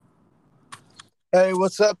Hey,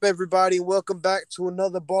 what's up, everybody? Welcome back to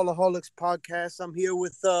another Ballaholics podcast. I'm here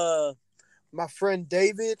with my friend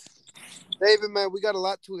David. David, man, we got a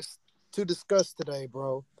lot to discuss today,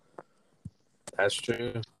 bro. That's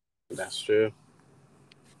true. That's true.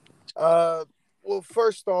 Uh, well,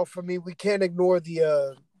 first off, I mean, we can't ignore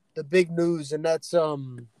the big news, and that's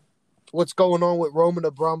what's going on with Roman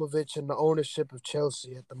Abramovich and the ownership of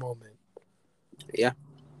Chelsea at the moment. Yeah,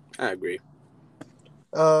 I agree.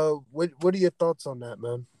 What are your thoughts on that,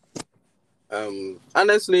 man?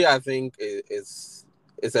 Honestly, I think it's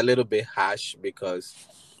a little bit harsh because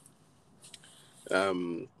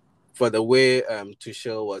um, for the way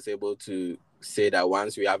Tuchel was able to say that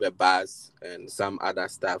once we have a bus and some other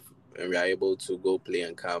stuff and we are able to go play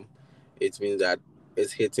and come, it means that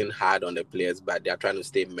it's hitting hard on the players, but they are trying to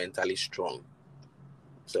stay mentally strong.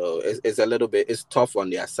 So it's a little bit it's tough on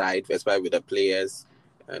their side, especially with the players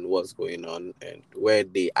and what's going on and where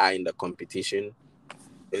they are in the competition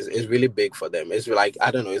is really big for them. It's like I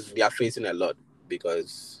don't know, they are facing a lot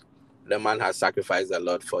because the man has sacrificed a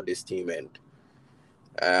lot for this team, and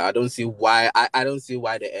I don't see why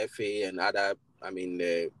the FA and other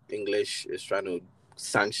the English is trying to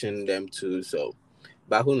sanction them too. So,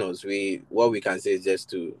 but who knows? We what we can say is just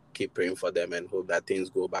to keep praying for them and hope that things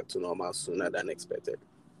go back to normal sooner than expected.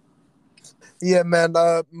 Yeah, man.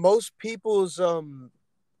 Most people's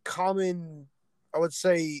common, I would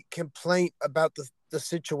say, complaint about the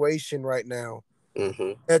situation right now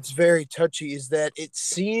Hmm. that's very touchy is that it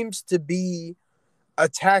seems to be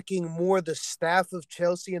attacking more the staff of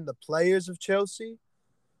Chelsea and the players of Chelsea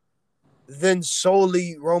than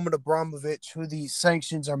solely Roman Abramovich, who these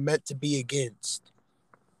sanctions are meant to be against.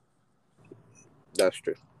 That's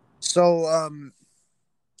true. So,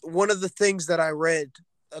 one of the things that I read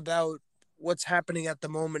about what's happening at the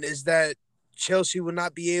moment is that Chelsea will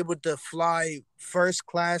not be able to fly first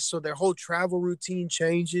class, so their whole travel routine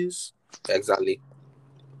changes. Exactly.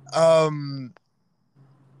 Um,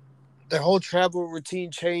 their whole travel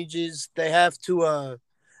routine changes. They have to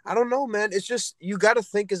I don't know, man. It's just you got to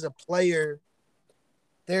think as a player.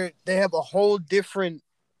 They have a whole different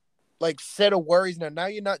like set of worries now. Now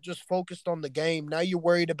you're not just focused on the game. Now you're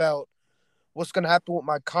worried about what's going to happen with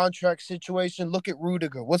my contract situation. Look at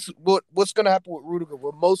Rudiger. What's going to happen with Rudiger?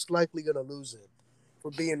 We're most likely going to lose him.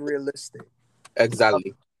 For being realistic.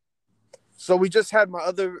 Exactly. So we just had my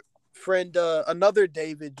other friend, another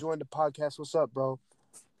David, join the podcast. What's up, bro?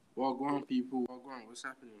 Wagwan people, Wagwan, what's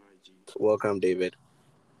happening, my G? Welcome, David.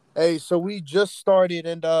 Hey, so we just started,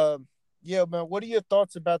 and yeah, man, what are your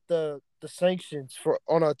thoughts about the sanctions for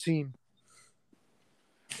on our team?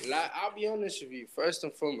 Like, I'll be honest with you. First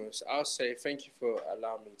and foremost, I'll say thank you for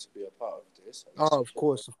allowing me to be a part of this. And Oh, of second,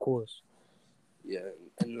 course, of course. yeah,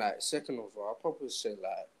 and like second of all, I'll probably say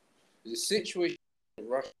like the situation in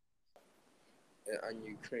Russia and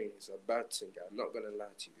Ukraine is a bad thing. I'm not gonna lie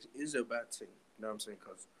to you, it is a bad thing. You know what I'm saying?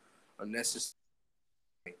 Because unnecessary.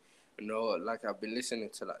 You know, like I've been listening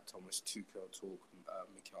to like Thomas Tuchel talk,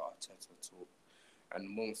 Mikel Arteta talk,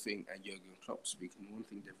 and one thing, and Jurgen Klopp speaking. One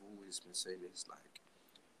thing they've always been saying is like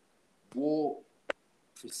war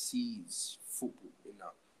precedes football, you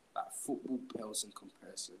know. Like football pales in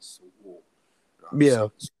comparison to war. You know what I'm Yeah,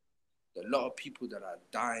 saying? So a lot of people that are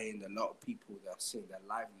dying, a lot of people that are seeing their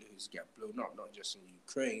livelihoods get blown up, not just in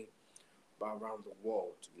Ukraine, but around the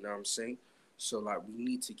world. You know what I'm saying? So like we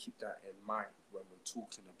need to keep that in mind when we're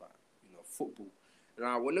talking about, football.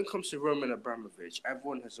 Now when it comes to Roman Abramovich,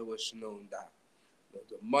 everyone has always known that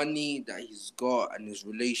the money that he's got and his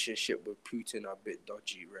relationship with Putin are a bit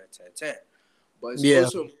dodgy, right? But it's yeah,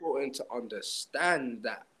 also important to understand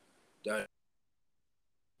that the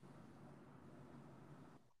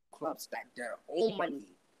clubs that their own money,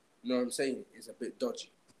 you know what I'm saying, is a bit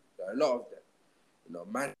dodgy. There are a lot of them. You know,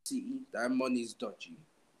 Man City, their money is dodgy.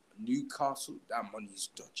 Newcastle, that money is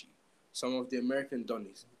dodgy. Some of the American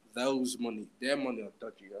Donnies, their money are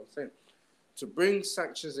dodgy. You know what I'm saying? To bring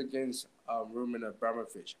sanctions against Roman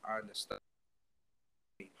Abramovich, I understand.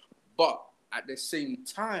 But at the same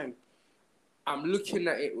time, I'm looking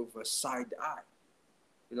at it with a side eye.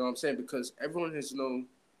 You know what I'm saying? Because everyone has known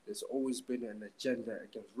there's always been an agenda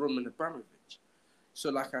against Roman Abramovich. So,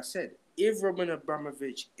 like I said, if Roman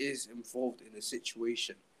Abramovich is involved in a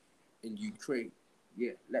situation in Ukraine,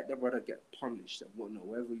 yeah, let the brother get punished and whatnot,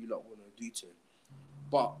 whatever you lot want to do to him.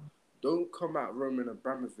 But don't come at Roman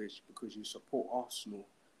Abramovich because you support Arsenal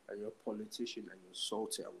and you're a politician and you're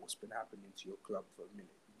salty at what's been happening to your club for a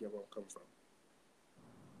minute. You get where I'm coming from?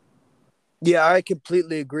 yeah. I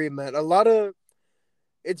completely agree, man. A lot of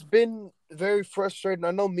it's been very frustrating.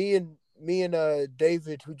 I know me and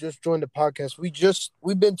David, who just joined the podcast,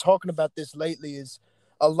 we've been talking about this lately. Is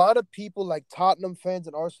a lot of people like Tottenham fans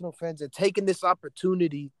and Arsenal fans are taking this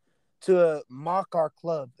opportunity to mock our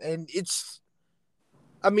club. And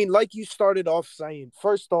I mean, like you started off saying,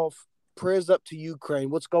 first off, prayers up to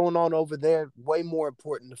Ukraine. What's going on over there, way more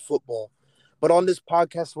important than football. But on this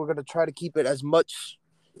podcast, we're going to try to keep it as much,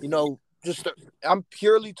 I'm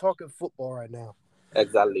purely talking football right now.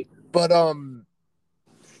 Exactly. But,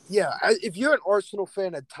 yeah, if you're an Arsenal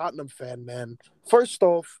fan, a Tottenham fan, man, first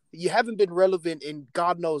off, you haven't been relevant in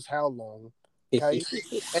God knows how long, okay?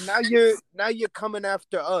 And now you're coming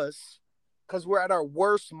after us because we're at our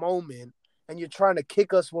worst moment, and you're trying to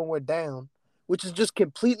kick us when we're down, which is just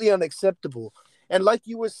completely unacceptable. And like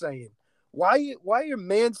you were saying, why are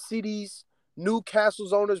Man City's,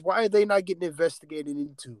 Newcastle's owners, why are they not getting investigated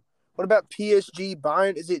into? What about PSG,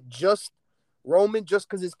 Bayern? Is it just Roman just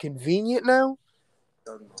because it's convenient now?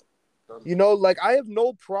 Like I have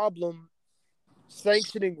no problem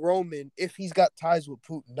sanctioning Roman if he's got ties with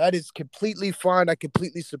Putin. That is completely fine. I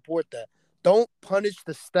completely support that. Don't punish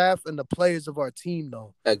the staff and the players of our team,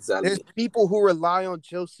 though. Exactly. There's people who rely on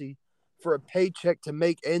Chelsea for a paycheck to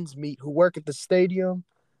make ends meet, who work at the stadium,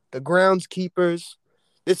 the groundskeepers.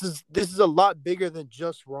 This is a lot bigger than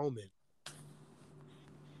just Roman.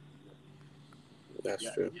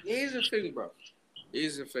 That's true. Here's the thing, bro.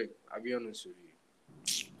 Here's the thing. I'll be honest with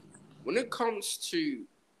you. When it comes to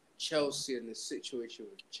Chelsea and the situation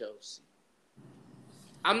with Chelsea,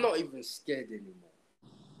 I'm not even scared anymore.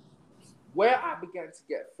 Where I began to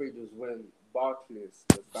get afraid was when Barclays,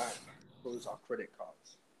 the bank, closed our credit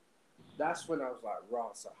cards. That's when I was like,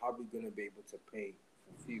 so how are we going to be able to pay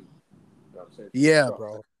for fuel? You know what I'm saying? Yeah,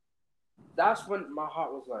 bro. That's when my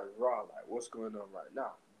heart was like, what's going on right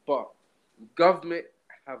now? But the government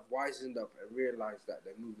have wisened up and realized that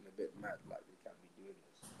they're moving a bit mad, like they can't be doing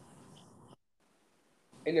this.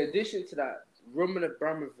 In addition to that, Roman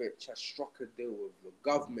Abramovich has struck a deal with the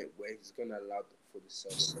government where he's going to allow for the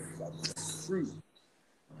sale of the club through.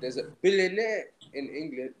 There's a billionaire in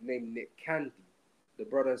England named Nick Candy. The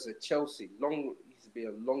brother's at Chelsea. He's been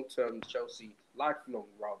a long-term Chelsea, lifelong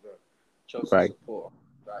rather, Chelsea supporter,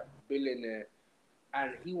 right? Billionaire,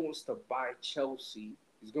 and he wants to buy Chelsea.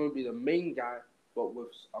 He's going to be the main guy, but with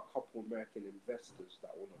a couple American investors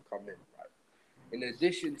that want to come in, right? In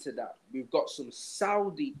addition to that, we've got some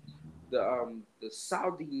Saudi, the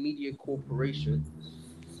Saudi Media Corporation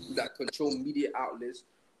that control media outlets,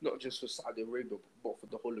 not just for Saudi Arabia, but for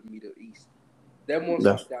the whole of Middle East. Them ones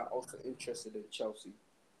like that are also interested in Chelsea.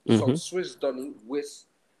 Some Swiss Donny,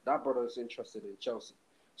 that brother is interested in Chelsea.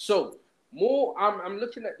 So I'm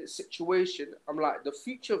looking at this situation. I'm like, the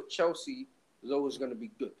future of Chelsea is always going to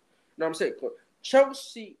be good. You know what I'm saying?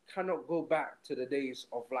 Chelsea cannot go back to the days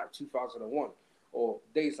of like 2001 or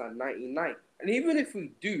days like 99. And even if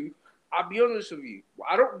we do, I'll be honest with you,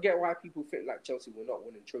 I don't get why people think like Chelsea will not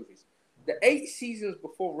winning trophies. The 8 seasons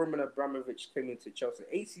before Roman Abramovich came into Chelsea,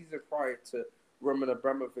 8 seasons prior to Roman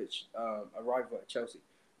Abramovich arrival at Chelsea,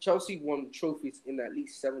 Chelsea won trophies in at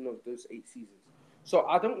least 7 of those 8 seasons. So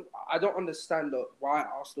I don't understand why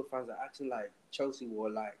Arsenal fans are acting like Chelsea were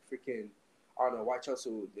like freaking, I don't know why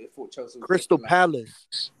they thought Chelsea was Crystal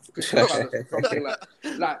Palace. Crystal Palace or something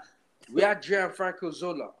like we had Gianfranco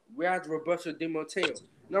Zola, we had Roberto Di Matteo. You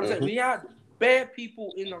know what I'm saying? We had bare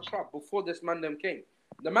people in the club before this man them came.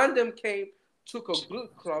 The man them came, took a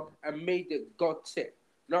good club and made it God tier. You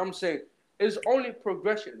know what I'm saying? It's only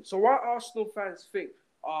progression. So why Arsenal fans think,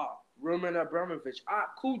 Roman Abramovich,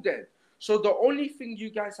 cool then. So the only thing you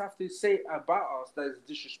guys have to say about us that is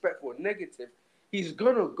disrespectful or negative, he's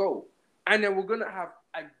gonna go. And then we're gonna have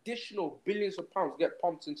additional billions of pounds get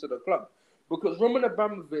pumped into the club. Because Roman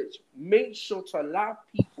Abramovich made sure to allow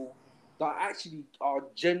people that actually are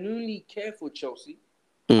genuinely care for Chelsea,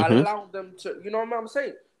 allow them to, you know what I'm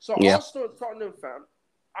saying? So Arsenal and Tottenham fan,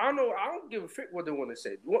 I don't give a frick what they want to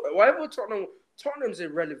say. Whatever Tottenham's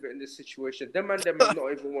irrelevant in this situation. Them might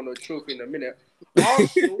not even want a trophy in a minute.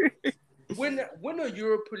 Arsenal, win a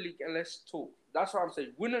Europa League and let's talk. That's what I'm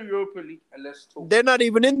saying. Win a Europa League and let's talk. They're not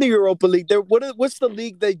even in the Europa League. What's the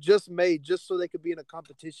league they just made just so they could be in a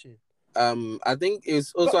competition? I think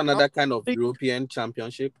it's also another kind of European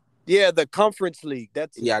championship. Yeah, the Conference League.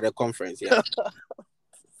 The conference. Yeah. You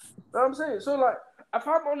know what I'm saying? So like, if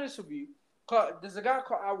I'm honest with you, there's a guy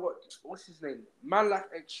called what's his name? Man Like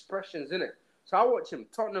Expressions, innit? So I watch him,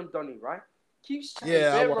 Tottenham Donny, right? Keeps chatting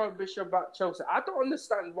very rubbish about Chelsea. I don't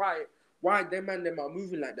understand why them are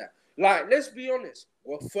moving like that. Like, let's be honest,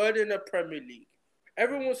 we're third in the Premier League.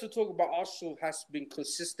 Everyone wants to talk about Arsenal has been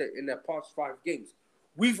consistent in their past 5 games.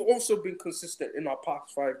 We've also been consistent in our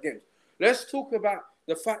past 5 games. Let's talk about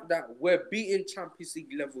the fact that we're beating Champions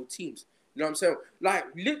League level teams. You know what I'm saying? Like,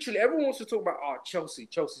 literally, everyone wants to talk about, Chelsea's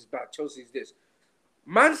bad, Chelsea's this.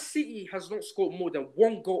 Man City has not scored more than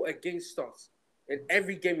 1 goal against us in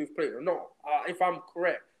every game we've played. Or not, if I'm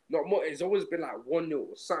correct, not more. It's always been like 1-0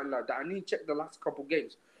 or something like that. I need to check the last couple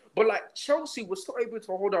games. But like Chelsea was still able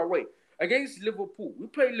to hold our weight against Liverpool. We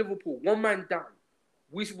played Liverpool 1 man down.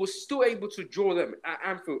 We were still able to draw them at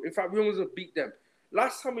Anfield. In fact, we almost beat them.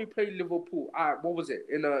 Last time we played Liverpool, what was it?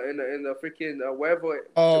 In a freaking wherever.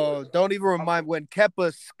 Oh, don't even remind when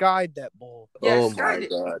Kepa skied that ball. Yeah, Oh skied my it.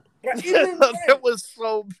 God. But even then, That was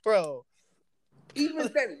so, bro.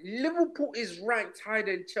 even then, Liverpool is ranked higher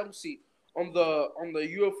than Chelsea on the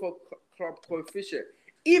UEFA club coefficient.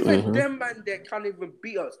 Even them man there can't even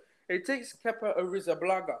beat us. It takes Kepa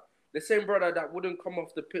Arrizabalaga, the same brother that wouldn't come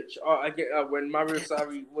off the pitch when Mario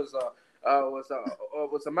Sarri was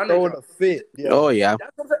a manager. Throwing a fit. Yeah. Oh yeah.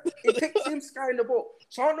 It takes him skying the ball.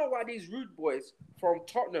 So I don't know why these rude boys from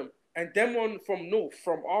Tottenham and them one from North,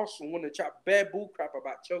 from Arsenal, want to chat bare bull crap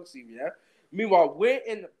about Chelsea, yeah? Meanwhile,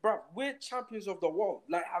 we're champions of the world.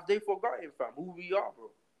 Like, have they forgotten, fam, who we are, bro?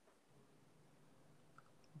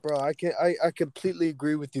 Bro, I completely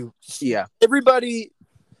agree with you. Yeah. Everybody,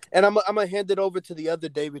 and I'm gonna hand it over to the other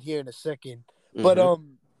David here in a second. But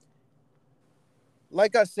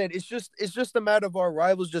like I said, it's just a matter of our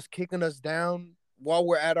rivals just kicking us down while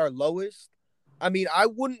we're at our lowest. I mean, I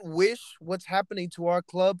wouldn't wish what's happening to our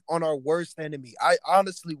club on our worst enemy. I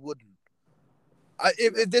honestly wouldn't.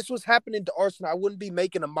 If this was happening to Arsenal, I wouldn't be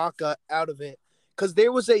making a mock out of it, because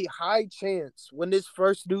there was a high chance when this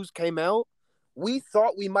first news came out, we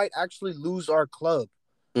thought we might actually lose our club,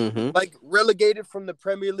 like relegated from the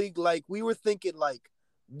Premier League. Like, we were thinking like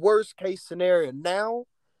worst case scenario. Now,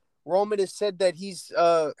 Roman has said that he's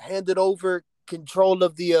handed over control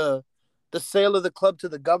of the sale of the club to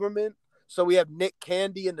the government. So we have Nick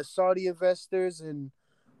Candy and the Saudi investors, and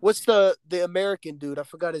what's the American dude? I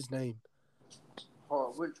forgot his name.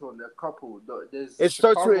 Oh, which one? The couple. It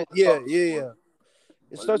starts with It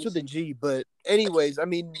starts with a G. But anyways, I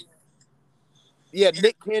mean, yeah,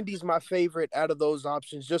 Nick Candy's my favorite out of those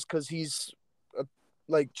options, just because he's a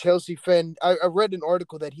like Chelsea fan. I read an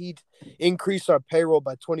article that he'd increase our payroll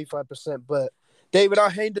by 25%. But David, I'll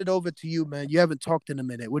hand it over to you, man. You haven't talked in a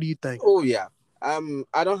minute. What do you think? Oh yeah.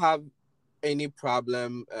 I don't have any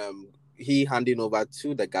problem he handing over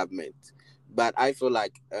to the government. But I feel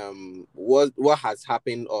like what has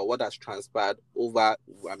happened or what has transpired over,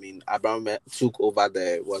 I mean, Abraham took over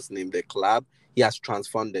the club. He has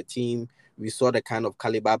transformed the team. We saw the kind of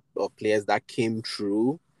caliber of players that came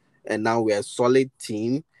through, and now we're a solid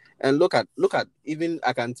team. And look at even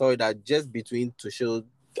I can tell you that just between Tuchel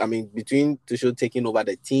taking over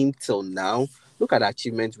the team till now, look at the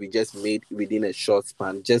achievements we just made within a short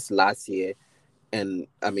span just last year. And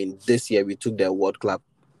I mean, this year we took the World Club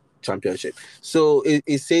Championship. So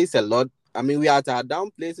it says a lot. I mean, we are at our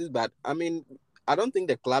down places, but I mean, I don't think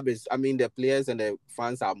the club is, I mean, the players and the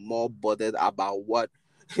fans are more bothered about what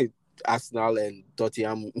Arsenal and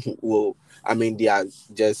Tottenham will, I mean, they are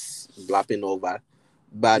just blapping over.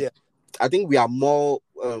 But yeah, I think we are more,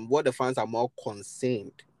 what the fans are more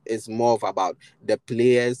concerned is more of about the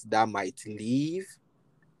players that might leave,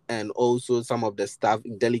 and also some of the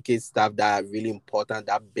delicate stuff that are really important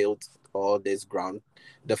that built all this ground,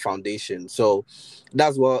 the foundation. So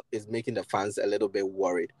that's what is making the fans a little bit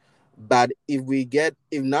worried. But if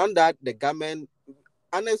now that the government,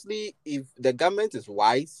 honestly, if the government is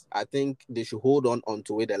wise, I think they should hold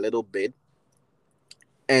onto it a little bit,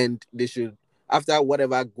 and they should, after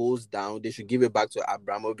whatever goes down, they should give it back to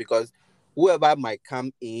Abramovich, because whoever might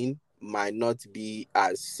come in might not be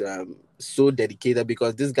as so dedicated,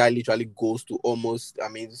 because this guy literally goes to almost, I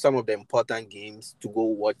mean, some of the important games to go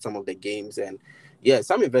watch some of the games. And yeah,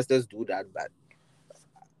 some investors do that, but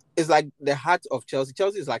it's like the heart of Chelsea.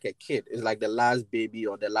 Chelsea is like a kid. It's like the last baby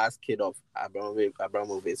or the last kid of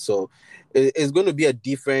Abramovich. So it's going to be a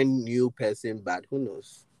different new person, but who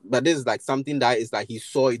knows? But this is like something that is like he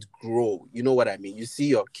saw it grow. You know what I mean? You see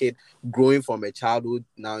your kid growing from a childhood,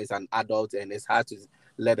 now he's an adult, and it's hard to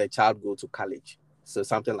let a child go to college. So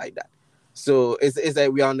something like that. So it's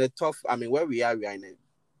like we are on a tough, I mean, where we are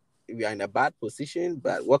in a bad position,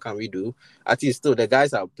 but what can we do? At least still the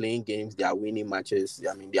guys are playing games, they are winning matches.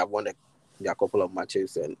 I mean, they have won a couple of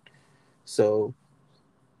matches, and so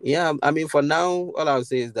yeah, I mean, for now, all I'll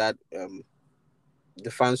say is that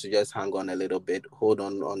the fans should just hang on a little bit, hold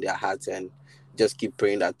on their hearts, and just keep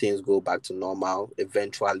praying that things go back to normal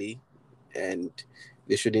eventually. And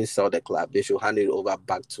they shouldn't sell the club. They should hand it over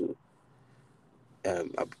back to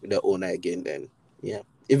the owner again. Then, yeah.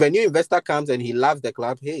 If a new investor comes and he loves the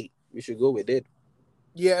club, hey, we should go with it.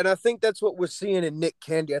 Yeah, and I think that's what we're seeing in Nick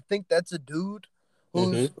Candy. I think that's a dude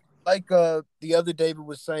Mm-hmm. who's like the other David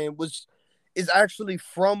was saying is actually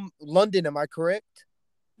from London. Am I correct?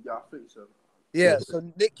 Yeah, I think so. Yeah.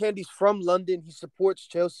 So Nick Candy's from London. He supports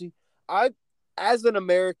Chelsea. I, as an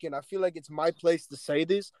American, I feel like it's my place to say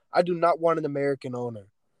this. I do not want an American owner.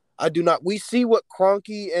 I do not. We see what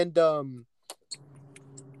Kroenke and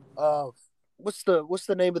uh what's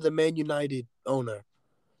the name of the Man United owner?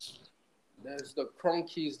 There's the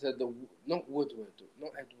Cronkies, the not Woodward,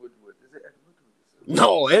 not Ed Woodward. Is it Ed Woodward?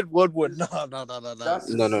 No, Ed Woodward. No. That's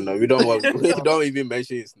a No, no, no. C. We don't want. We don't even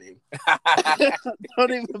mention his name.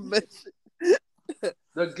 Don't even mention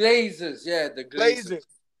The Glazers, yeah, the Glazers. Glazers.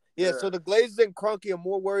 Yeah, so the Glazers and Kroenke are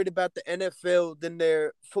more worried about the NFL than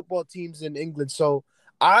their football teams in England. So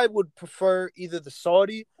I would prefer either the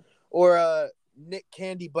Saudi or Nick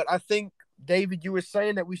Candy. But I think, David, you were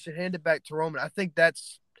saying that we should hand it back to Roman. I think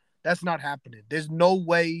that's not happening. There's no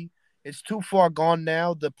way. It's too far gone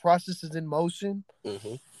now. The process is in motion.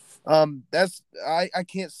 Mm-hmm. That's I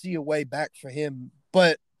can't see a way back for him.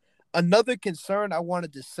 But another concern I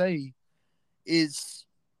wanted to say is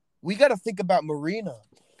we got to think about Marina.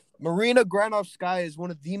 Marina Granovskaya is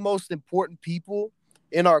one of the most important people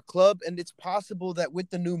in our club, and it's possible that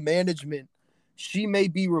with the new management, she may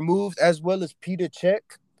be removed as well as Peter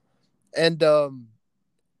Cech. And I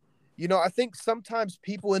think sometimes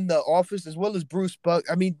people in the office, as well as Bruce Buck,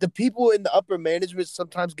 I mean, the people in the upper management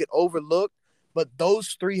sometimes get overlooked, but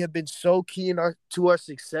those three have been so key to our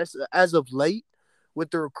success as of late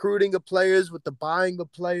with the recruiting of players, with the buying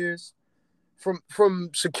of players,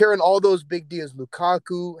 from securing all those big deals,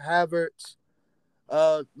 Lukaku, Havertz,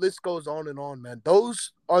 list goes on and on, man.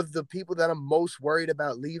 Those are the people that I'm most worried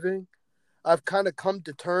about leaving. I've kind of come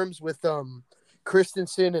to terms with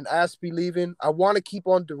Christensen and Aspie leaving. I want to keep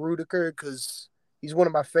on De Rudiger because he's one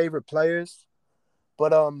of my favorite players.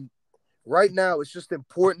 But right now it's just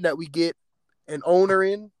important that we get an owner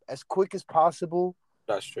in as quick as possible.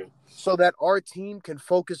 That's true. So that our team can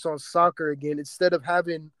focus on soccer again instead of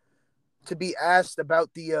having to be asked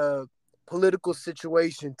about the political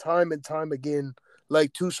situation time and time again,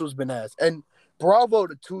 like Tuchel's been asked. And bravo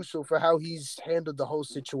to Tuchel for how he's handled the whole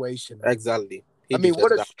situation. Man. Exactly. I mean,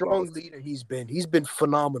 what a strong leader he's been. He's been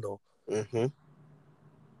phenomenal. Mm-hmm.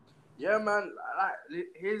 Yeah, man.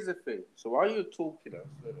 Here's the thing. So while you're talking, I was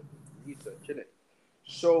doing research, innit?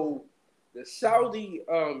 So the Saudi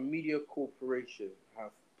Media Corporation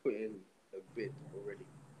have put in a bid already.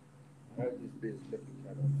 How this bid's looking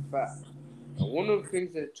kind of fat. And one of the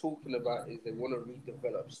things they're talking about is they want to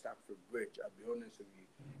redevelop Stamford Bridge. I'll be honest with you.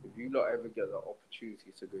 If you not ever get the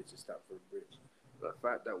opportunity to go to Stamford Bridge, the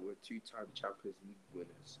fact that we're two-time Champions League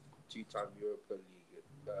winners, two-time Europa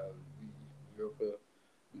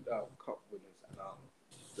Cup winners, and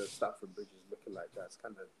the Stamford Bridge is looking like that. It's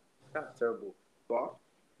kind of terrible. But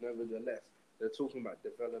nevertheless, they're talking about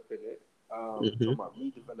developing it, talking about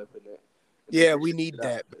redeveloping it. Yeah, we need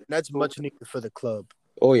that. That's much needed for the club.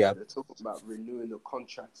 Oh, yeah. They're talking about renewing the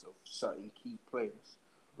contracts of certain key players.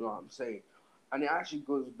 You know what I'm saying? And it actually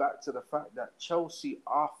goes back to the fact that Chelsea,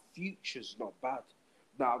 our future's not bad.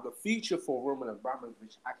 Now, the future for Roman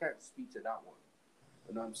Abramovich, I can't speak to that one.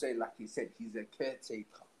 You know what I'm saying? Like he said, he's a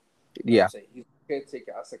caretaker. Yeah. He's a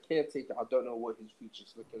caretaker. As a caretaker, I don't know what his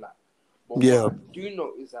future's looking like. But what I do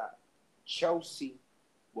know is that Chelsea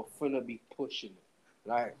will finna be pushing it.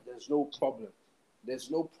 Like, there's no problem. There's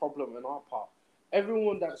no problem in our part.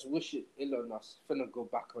 Everyone that's wishing ill on us finna go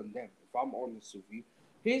back on them, if I'm honest with you.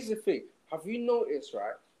 Here's the thing. Have you noticed,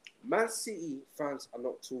 right? Man City fans are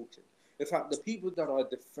not talking. In fact, the people that are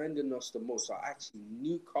defending us the most are actually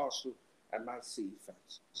Newcastle and Man City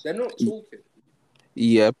fans. They're not talking.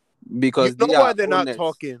 Yep. Because you know why they're not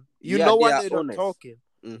talking. You know why they're not talking.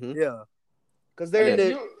 Mm-hmm. Yeah. Because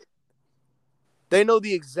they know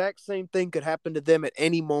the exact same thing could happen to them at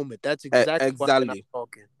any moment. That's exactly why they're not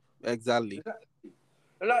talking. Exactly.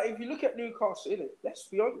 And like, if you look at Newcastle, innit, let's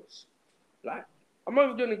be honest. Like, I'm not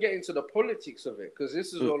even going to get into the politics of it because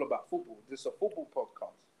this is all about football. This is a football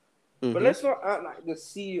podcast. Mm-hmm. But let's not act like the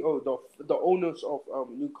CEO, the owners of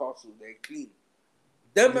Newcastle, they're clean.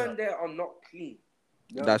 Them and they are not clean.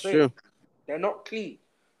 You know That's true. They're not clean.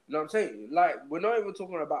 You know what I'm saying? Like, we're not even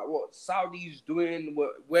talking about what Saudi's doing,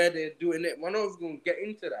 where they're doing it. We're not even going to get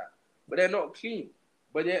into that. But they're not clean.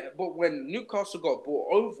 But when Newcastle got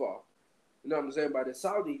bought over, you know what I'm saying, by the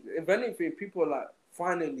Saudis, if anything, people are like,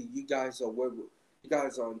 finally, you guys are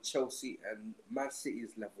on Chelsea and Man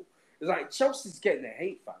City's level. It's like Chelsea's getting the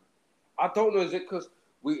hate, fam. I don't know, is it because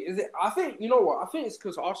I think, you know what? I think it's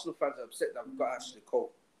because Arsenal fans are upset that we've got Ashley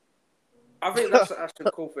Cole. I think that's an Ashley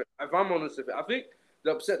Cole thing. If I'm honest with it, I think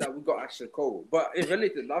They're upset that we got Ashley Cole. But if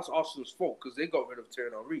anything, that's Arsenal's fault because they got rid of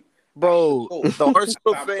Thierry Henry. Bro, Ashley the Cole,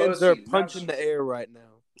 Arsenal Van fans are Persie, punching the air right now.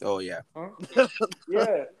 Oh yeah. huh?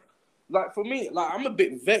 Yeah. Like for me, like I'm a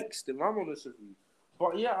bit vexed if I'm honest with you.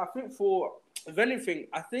 But yeah, I think for if anything,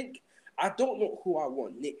 I don't know who I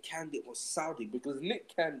want, Nick Candy or Saudi, because Nick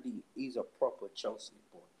Candy is a proper Chelsea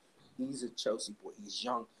boy. He's a Chelsea boy. He's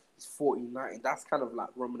young. He's 49. And that's kind of like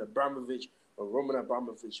Roman Abramovich. When Roman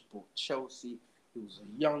Abramovich bought Chelsea, he was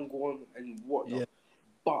a young one and whatnot. Yeah.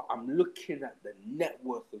 But I'm looking at the net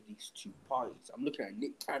worth of these two parties. I'm looking at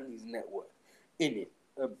Nick Candy's net worth in it.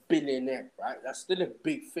 A billionaire, right? That's still a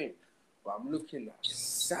big thing. But I'm looking at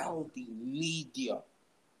Saudi media.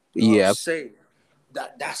 You know what Yeah. I'm saying?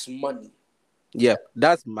 That's money. Yeah.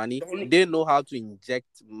 That's money. Only- They know how to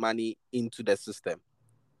inject money into the system.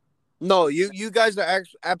 No, you guys are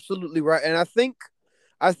absolutely right, and I think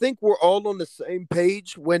we're all on the same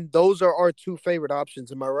page when those are our two favorite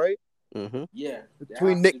options. Am I right? Mm-hmm. Yeah.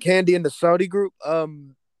 Between Nick Candy and the Saudi group.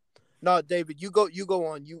 No, David, you go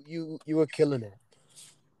on. You were killing it.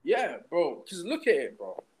 Yeah, bro. Because look at it,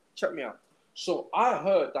 bro. Check me out. So I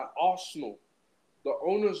heard that Arsenal, the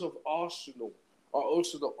owners of Arsenal, are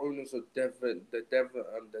also the owners of the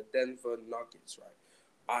Denver Nuggets, right?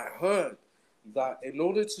 I heard that in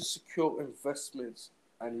order to secure investments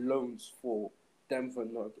and loans for Denver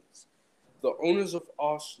Nuggets, the owners of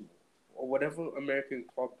Arsenal or whatever American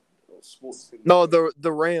club or sports team, No,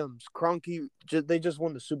 the Rams, Kroenke, they just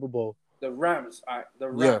won the Super Bowl. the Rams,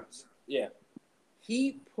 Yeah. yeah.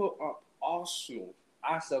 He put up Arsenal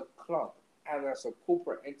as a club and as a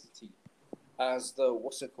corporate entity, as the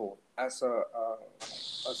what's it called, as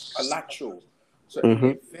collateral. So in the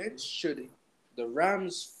event should the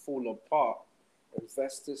Rams fall apart,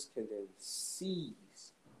 investors can then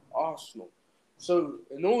seize Arsenal. So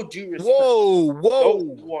in all due respect, I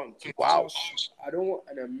don't want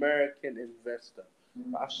an American investor.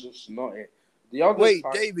 That's just not it. The other Wait,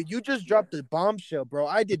 time, David, you just dropped a bombshell, bro.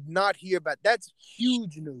 I did not hear about that's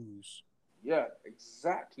huge news. yeah,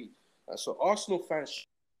 exactly. So Arsenal fans,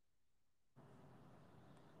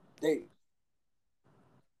 they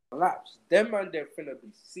collapse. Them and they're finna be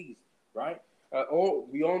seized, right?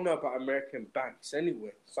 We all know about American banks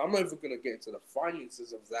anyway, so I'm not even gonna get into the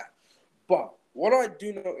finances of that. But what I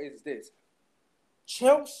do know is this: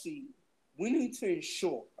 Chelsea, we need to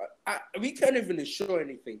ensure. We can't even ensure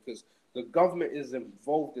anything because the government is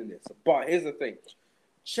involved in this. But here's the thing: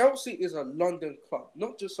 Chelsea is a London club,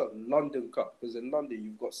 not just a London club, because in London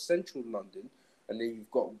you've got Central London and then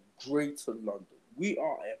you've got Greater London. We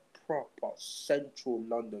are a proper Central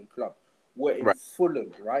London club. We're in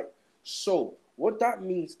Fulham, right? So what that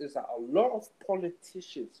means is that a lot of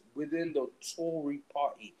politicians within the Tory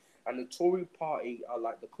party, and the Tory party are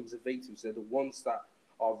like the Conservatives, they're the ones that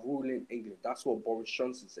are ruling England. That's what Boris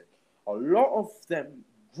Johnson said. A lot of them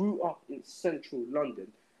grew up in Central London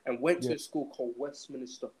and went to a school called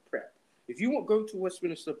Westminster Prep. If you won't go to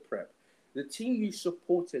Westminster Prep, the team you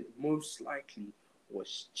supported most likely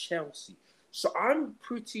was Chelsea. So I'm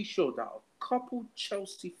pretty sure that a couple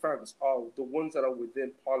Chelsea fans are the ones that are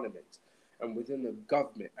within Parliament and within the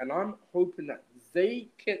government. And I'm hoping that they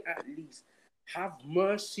can at least have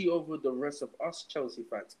mercy over the rest of us Chelsea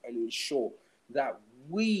fans and ensure that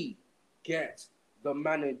we get the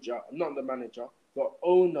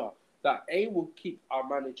owner, that will keep our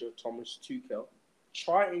manager Thomas Tuchel,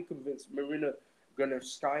 try and convince Marina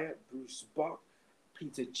Granovskaya, Bruce Buck,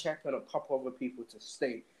 Peter Cech, and a couple other people to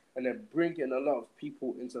stay, and then bring in a lot of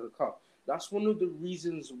people into the club. That's one of the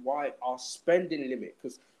reasons why our spending limit,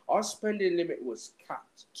 because our spending limit was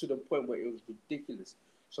capped to the point where it was ridiculous.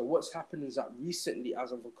 So what's happened is that recently,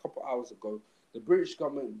 as of a couple hours ago, the British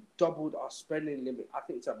government doubled our spending limit. I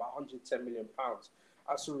think it's about £110 million.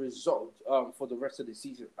 As a result, for the rest of the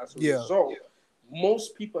season. As a result,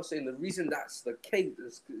 most people are saying the reason that's the case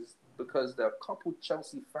is because there are a couple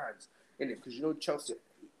Chelsea fans in it. Because you know Chelsea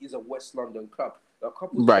is a West London club. There are a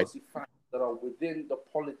couple Chelsea fans that are within the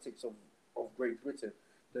politics of Great Britain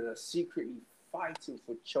that are secretly fighting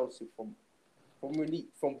for Chelsea from beneath.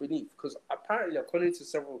 Because apparently, according to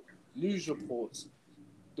several news reports,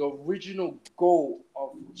 the original goal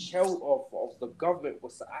of the government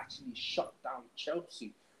was to actually shut down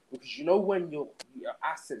Chelsea, because you know when your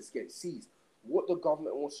assets get seized, what the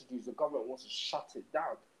government wants to do is the government wants to shut it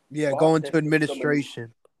down. Yeah, go into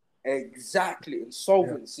administration. Exactly,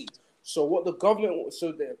 insolvency. Yeah. So what the government,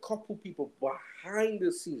 so there are a couple people behind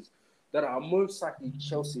the scenes that are most likely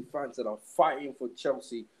Chelsea fans that are fighting for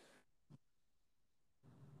Chelsea.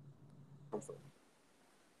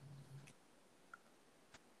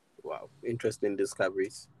 Wow, interesting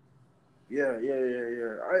discoveries. Yeah. Yeah,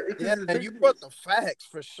 Because the and thing you brought is, the facts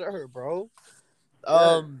for sure, bro. yeah,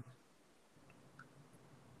 Um,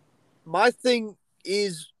 my thing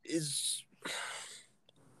is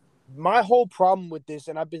my whole problem with this,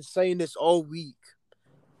 and I've been saying this all week,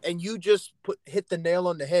 and you just hit the nail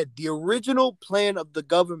on the head. The original plan of the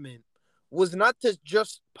government was not to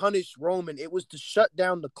just punish Roman; it was to shut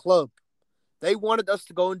down the club. They wanted us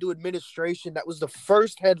to go into administration. That was the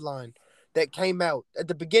first headline that came out at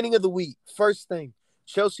the beginning of the week. First thing,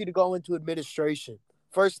 Chelsea to go into administration.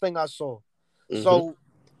 First thing I saw. Mm-hmm. So,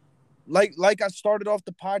 like I started off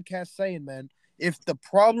the podcast saying, man, if the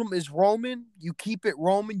problem is Roman, you keep it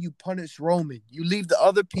Roman, you punish Roman. You leave the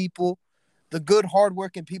other people, the good,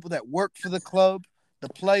 hardworking people that work for the club, the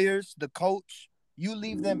players, the coach, you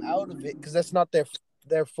leave them out of it because that's not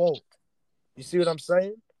their fault. You see what I'm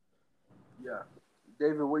saying? yeah.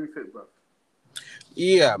 David, what do you think, bro?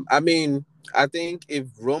 Yeah, I mean, I think if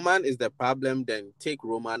Roman is the problem, then take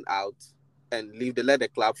Roman out and let the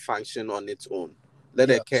club function on its own. Let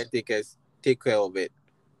the Yeah. caretakers take care of it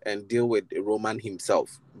and deal with Roman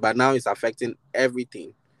himself. But now it's affecting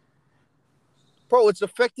everything. Bro, it's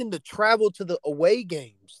affecting the travel to the away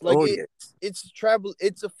games. Oh yes,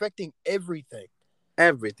 It's affecting everything.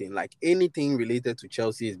 everything. Like anything related to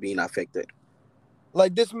Chelsea is being affected.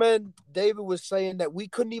 Like this man David was saying that we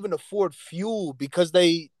couldn't even afford fuel because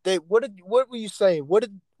they what were you saying? What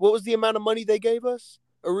was the amount of money they gave us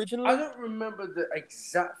I originally? don't remember the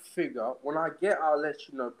exact figure. When I get, I'll let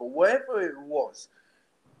you know. But whatever it was,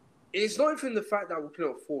 it's not even the fact that we can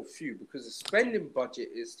afford few because the spending budget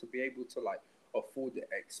is to be able to like afford the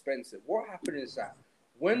expensive. What happened is that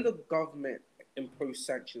when the government imposed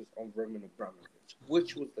sanctions on Roman Abramovich,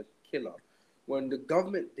 which was the killer, when the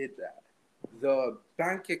government did that, the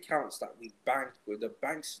bank accounts that we banked with, the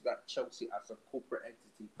banks that Chelsea as a corporate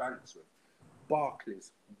entity banks with,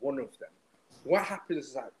 Barclays, one of them. What happens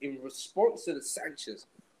is that in response to the sanctions,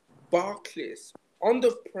 Barclays,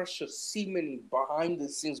 under pressure, seemingly behind the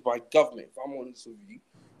scenes by government, if I'm honest with you,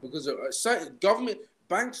 because a certain government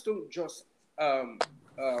banks don't just um,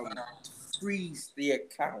 freeze the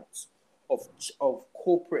accounts of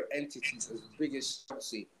corporate entities as big as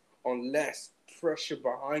Chelsea unless pressure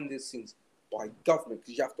behind the scenes by government.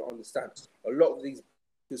 Because you have to understand, a lot of these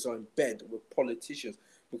are in bed with politicians.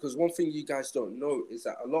 Because one thing you guys don't know is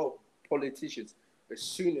that a lot of politicians, as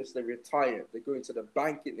soon as they retire, they go into the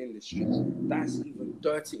banking industry. That's even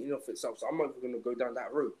dirty enough itself. So I'm not even going to go down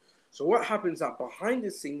that road. So what happens that behind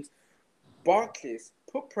the scenes, Barclays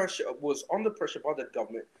was under pressure by the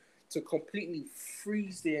government to completely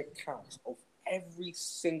freeze the accounts of every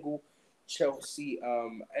single Chelsea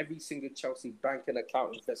banking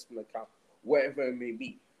account, investment account, whatever it may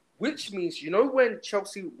be. Which means, when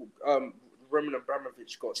Chelsea, Roman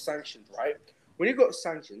Abramovich got sanctioned, right? When he got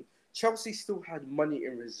sanctioned, Chelsea still had money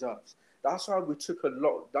in reserves. That's why we took a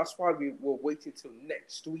lot. That's why we were waiting till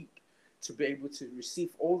next week to be able to receive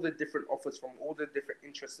all the different offers from all the different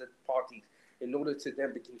interested parties in order to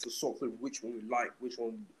then begin to sort through which one we like, which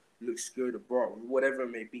one looks good abroad, whatever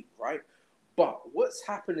it may be, right? But what's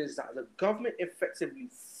happened is that the government effectively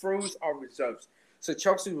froze our reserves. So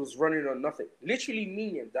Chelsea was running on nothing, literally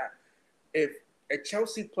meaning that if a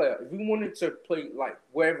Chelsea player, if we wanted to play like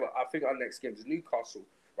wherever, I think our next game is Newcastle,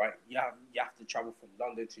 right? You have to travel from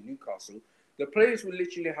London to Newcastle. The players will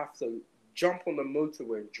literally have to jump on the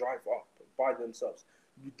motorway and drive up by themselves.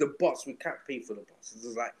 The bus, we can't pay for the bus. It's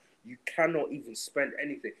like you cannot even spend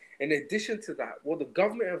anything. In addition to that, what the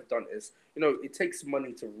government have done is, it takes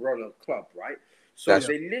money to run a club, right? So That's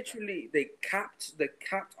Yeah. they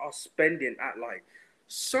capped our spending at like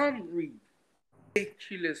some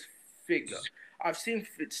ridiculous figure. I've seen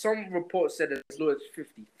some reports said as low as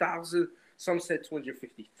 50,000. Some said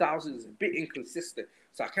 250,000. Is a bit inconsistent,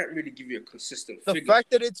 so I can't really give you a consistent The figure. fact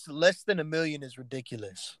that it's less than 1 million is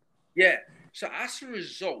ridiculous. Yeah. So as a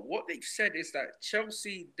result, what they've said is that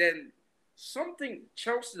Chelsea, the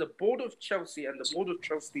board of Chelsea and the board of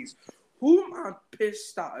trustees, whom I'm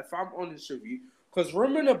pissed at, if I'm honest with you, because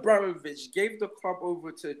Roman Abramovich gave the club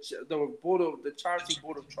over to the charity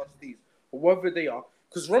board of trustees, or whatever they are.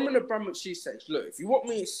 Because Roman Abramovich says, look, if you want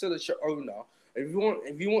me still as your owner, if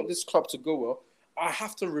you want this club to go well, I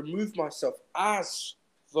have to remove myself as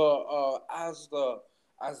the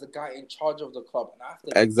guy in charge of the club, and I have to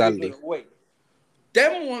give it exactly. away.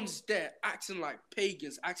 Them ones there acting like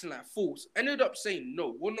pagans, acting like fools, ended up saying,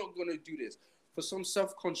 no, we're not going to do this for some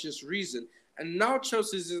self-conscious reason. And now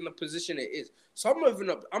Chelsea's in the position it is. So I'm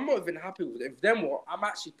not even happy with it. If them were, I'm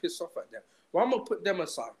actually pissed off at them. Well, I'm gonna put them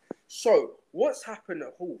aside. So what's happened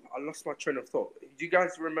at Hull? I lost my train of thought. Do you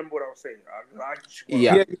guys remember what I was saying? I just wanna-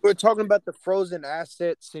 Yeah. Yeah, you were talking about the frozen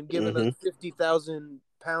assets and giving us Mhm.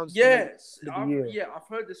 £50,000 to make Yes, it the year. I've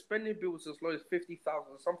heard the spending bill was as low as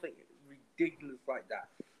 50,000, something ridiculous like that.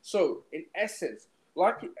 So in essence,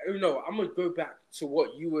 like I'm gonna go back to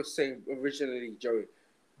what you were saying originally, Joey.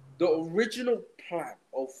 The original plan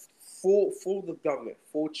of for the government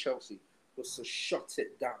for Chelsea was to shut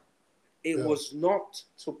it down. It Yeah. was not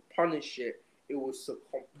to punish it. It was to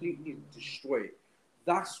completely destroy it.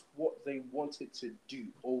 That's what they wanted to do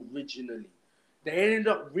originally. They ended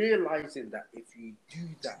up realizing that if you do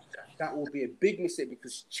that, that will be a big mistake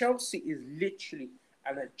because Chelsea is literally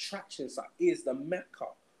an attraction site. It is the mecca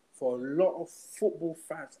for a lot of football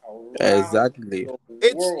fans around Exactly. the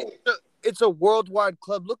It's world. it's a worldwide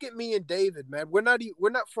club. Look at me and David, man. We're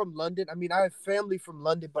not from London. I mean, I have family from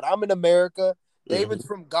London, but I'm in America. David's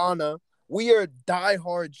from Ghana. We are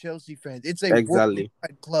diehard Chelsea fans. It's a Exactly.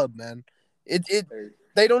 worldwide club, man. It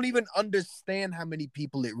they don't even understand how many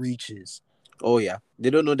people it reaches. Oh yeah. They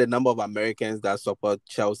don't know the number of Americans that support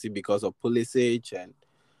Chelsea because of Pulisic, and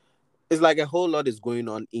it's like a whole lot is going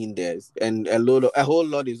on in there, and a whole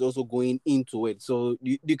lot is also going into it. So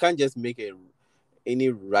you can't just make any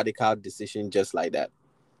radical decision just like that.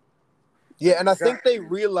 Yeah, and I think they Exactly.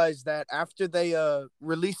 realized that after they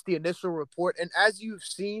released the initial report. And as you've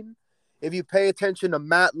seen, if you pay attention to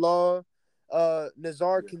Matt Law,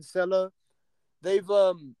 Nazar Yeah. Kinsella,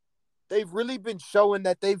 they've really been showing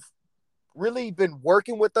that they've really been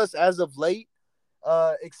working with us as of late,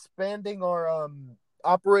 expanding our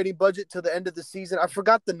operating budget to the end of the season. I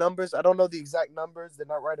forgot the numbers. I don't know the exact numbers. They're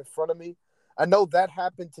not right in front of me. I know that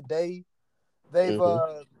happened today. They've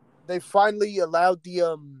Mhm. they finally allowed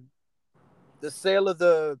the sale of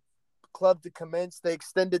the club to commence. They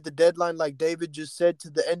extended the deadline, like David just said, to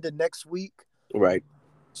the end of next week. Right.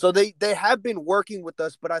 So they have been working with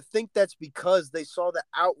us, but I think that's because they saw the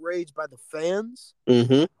outrage by the fans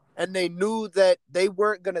Mhm. and they knew that they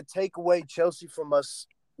weren't going to take away Chelsea from us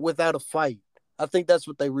without a fight. I think that's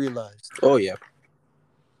what they realized. Oh yeah.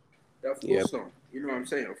 Of Yeah. course not. You know what I'm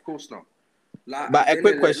saying? Of course not. Like But at a the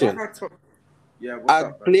end quick of the day, like question: I told. Yeah, what's are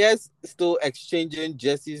up, man? players still exchanging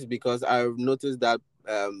jerseys? Because I've noticed that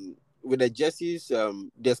with the jerseys,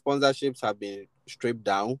 their sponsorships have been stripped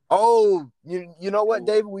down. Oh, you know what, Oh,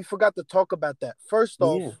 David? We forgot to talk about that. First Yeah.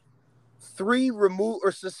 off, 3 removed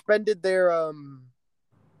or suspended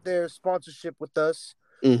their sponsorship with us.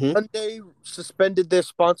 Mm-hmm. Hyundai suspended their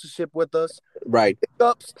sponsorship with us. Right. Big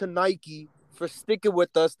ups to Nike for sticking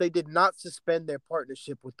with us. They did not suspend their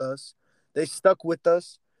partnership with us. They stuck with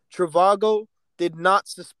us. Trivago did not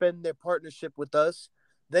suspend their partnership with us.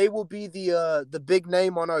 They will be the big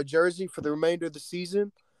name on our jersey for the remainder of the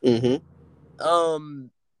season. Mm-hmm.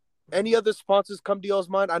 Um, any other sponsors come to y'all's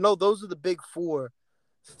mind? I know those are the big 4.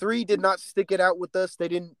 3 did not stick it out with us. They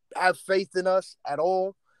didn't have faith in us at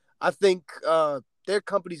all. I think their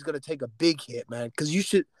company's gonna take a big hit, man. Because you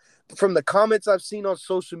should, from the comments I've seen on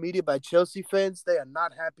social media by Chelsea fans, they are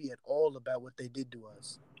not happy at all about what they did to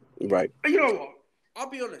us. Right. you know what? I'll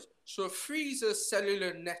be honest. So Free's a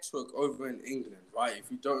cellular network over in England, right? If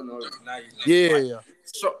you don't know, now you know, right? Yeah,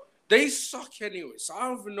 So they suck anyway. So I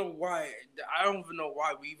don't even know why. I don't even know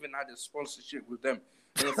why we even had a sponsorship with them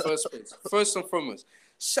in the first place. First and foremost.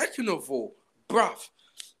 Second of all, bruv,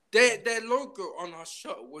 their logo on our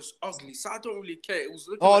shirt was ugly. So I don't really care. It was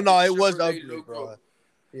looking Oh like the no, it was Chevrolet ugly, logo. bro.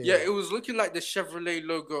 Yeah, it was looking like the Chevrolet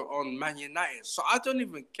logo on Man United. So I don't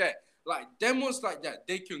even care. Like, them ones like that,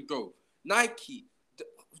 they can go. Nike,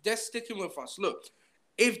 they're sticking with us. Look,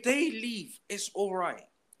 if they leave, it's all right.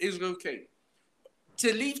 It's okay.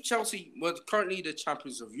 To leave Chelsea, we're currently the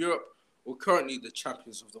champions of Europe. We're currently the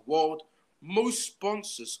champions of the world. Most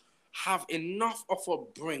sponsors have enough of a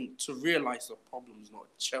brain to realize the problem is not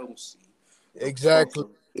Chelsea. The Exactly.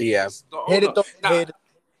 problem Yeah. is the Hit owner. it, though. Now, Hit it.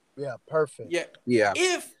 Yeah, perfect. yeah, Yeah.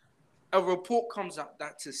 if a report comes out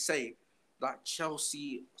that to say that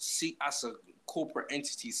Chelsea as a corporate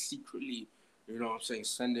entity secretly, you know what I'm saying,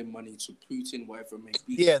 sending money to Putin, whatever it may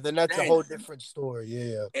be. Yeah, then that's a Then whole different story.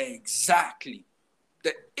 Yeah. exactly.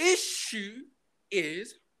 The issue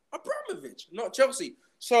is Abramovich, not Chelsea.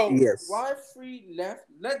 So Yes. why 3 left?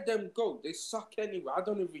 Let them go. They suck anyway. I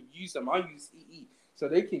don't even use them. I use EE. So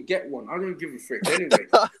they can get one. I don't give a frick. Anyway,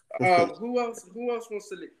 who else wants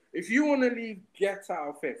to leave? If you want to leave, get out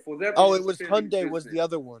of here. For them, Oh, it it is was clearly Hyundai was business. the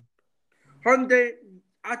other one. Hyundai,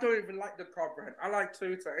 I don't even like the car brand. I like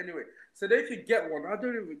Toyota anyway. So they could get one. I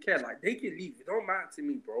don't even care. Like, they can leave. It don't matter to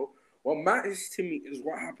me, bro. What matters to me is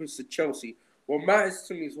what happens to Chelsea. What matters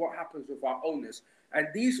to me is what happens with our owners. And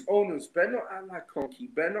these owners better not act like Conky,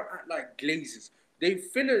 better not act like Glazers. They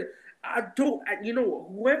finna. I don't. You know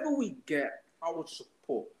what? Whoever we get, I would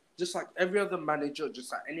support. Just like every other manager,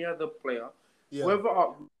 just like any other player. Yeah. Whoever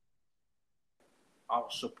I'll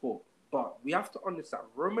support. But we have to understand,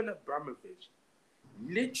 Roman Abramovich,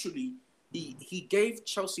 literally, he gave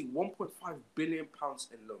Chelsea £1.5 billion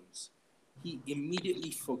in loans. He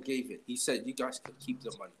immediately forgave it. He said, you guys can keep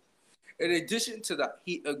the money. In addition to that,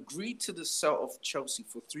 he agreed to the sale of Chelsea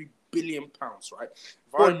for £3 billion, right?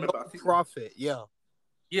 If I remember, I think profit, yeah.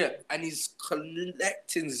 yeah, and he's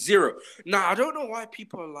collecting zero. Now, I don't know why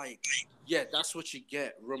people are like, yeah, that's what you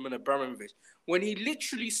get, Roman Abramovich. When he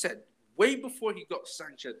literally said, way before he got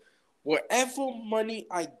sanctioned, whatever money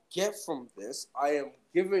I get from this, I am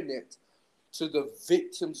giving it to the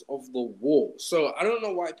victims of the war. So I don't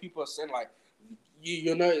know why people are saying, like,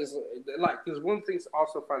 you know, it's like, because one thing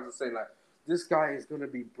Arsenal fans are saying, like, this guy is going to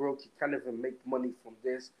be broke. He can't even make money from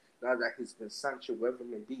this now that he's been sanctioned, whatever it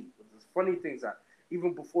may be. But the funny thing is that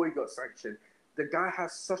even before he got sanctioned, the guy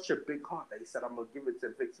has such a big heart that he said, I'm going to give it to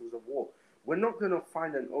victims of war. We're not going to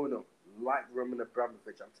find an owner like Roman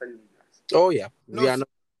Abramovich, I'm telling you guys. Oh, yeah. No, We are not.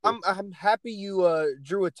 I'm happy you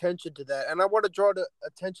drew attention to that. And I want to draw the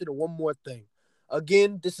attention to one more thing.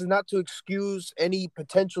 Again, this is not to excuse any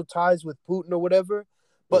potential ties with Putin or whatever,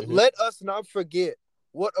 but let us not forget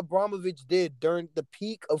what Abramovich did during the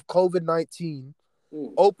peak of COVID-19,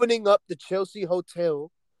 opening up the Chelsea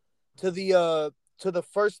hotel to the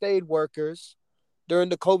first aid workers during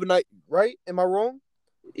the COVID-19, right? Am I wrong?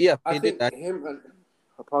 Yeah, I he did think that. him and...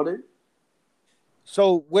 Pardon?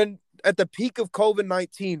 So when at the peak of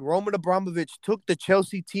COVID-19, Roman Abramovich took the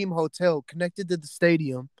Chelsea team hotel connected to the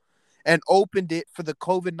stadium and opened it for the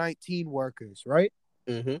COVID-19 workers, right?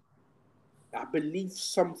 Mm-hmm. I believe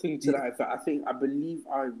something to that effect. I believe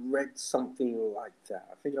I read something like that.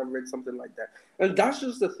 I think I read something like that. And that's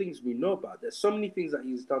just the things we know about. There's so many things that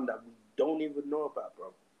he's done that we don't even know about,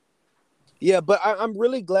 bro. Yeah, but I'm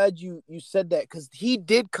really glad you said that because he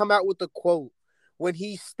did come out with a quote when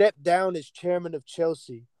he stepped down as chairman of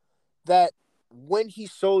Chelsea that when he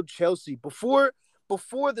sold Chelsea, before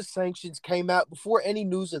the sanctions came out, before any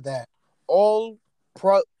news of that, all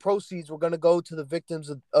proceeds were going to go to the victims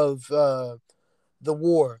of the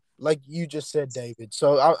war, like you just said, David.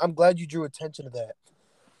 So I'm glad you drew attention to that.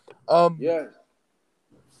 Yeah.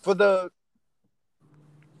 For the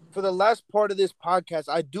last part of this podcast,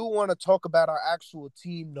 I do want to talk about our actual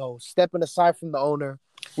team, though. Stepping aside from the owner,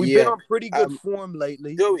 we've been on pretty good form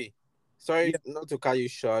lately. Joey, sorry not to cut you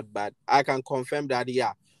short, but I can confirm that,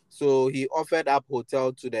 yeah. So he offered up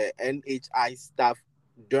hotel to the NHI staff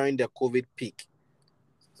during the COVID peak.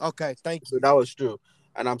 Okay, thank you. So that was true.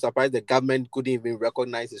 And I'm surprised the government couldn't even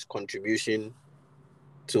recognize his contribution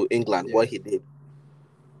to England, what he did.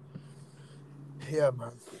 Yeah,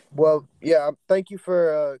 man. Well, yeah, thank you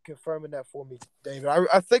for confirming that for me, David.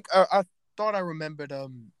 I think I thought I remembered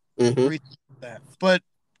reading that. But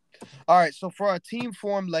all right, so for our team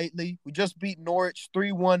form lately, we just beat Norwich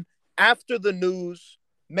 3-1. After the news,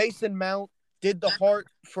 Mason Mount did the heart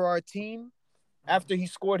for our team after he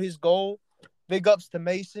scored his goal. Big ups to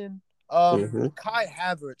Mason. Kai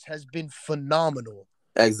Havertz has been phenomenal.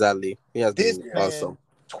 Exactly. He has been awesome.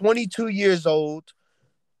 22 years old.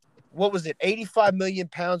 What was it? 85 million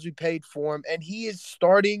pounds we paid for him, and he is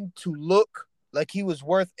starting to look like he was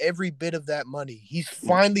worth every bit of that money. He's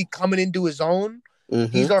finally coming into his own.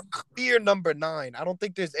 He's our clear number 9. I don't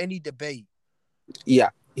think there's any debate.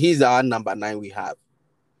 Yeah, he's our number 9 we have.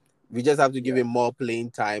 We just have to give him more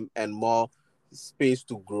playing time and more space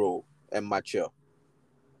to grow and mature.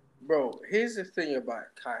 Bro, here's the thing about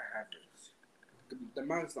Kai Havertz. The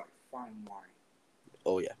man's like fine wine.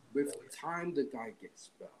 Oh, yeah. With time, the guy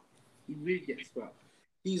gets better. He really gets better.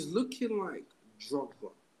 He's looking like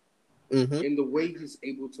Drogba in the way he's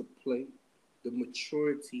able to play, the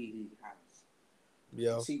maturity he has.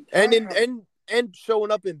 Yeah, See, and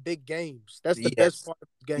showing up in big games. That's the best part of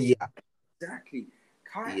the game. Yeah, exactly.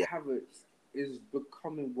 Kai Havertz is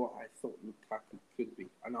becoming what I thought Lukaku could be,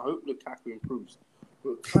 and I hope Lukaku improves.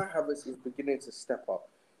 But Kai Havertz is beginning to step up.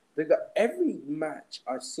 Every match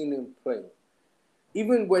I've seen him play,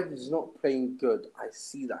 even when he's not playing good, I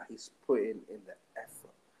see that he's putting in the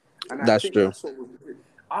effort. And that's true. That's what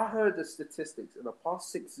I heard the statistics in the past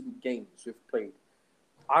 6 games we've played.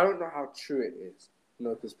 I don't know how true it is,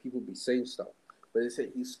 because people be saying stuff. But they say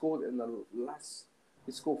he scored 5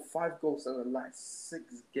 goals in the last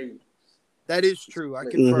 6 games. That is true. I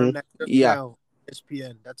confirm that. Now,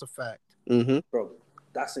 ESPN. That's a fact. Bro,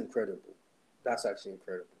 that's incredible. That's actually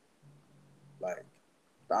incredible. Like,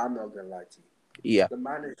 I'm not gonna lie to you. Yeah, the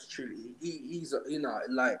man is truly he's a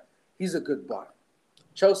he's a good buy.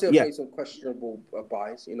 Chelsea have Yeah. made some questionable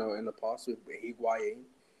buys, in the past with Higuain,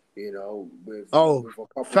 with Oh, with a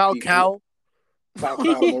couple people, Falcao.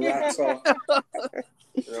 Falcao, Morata.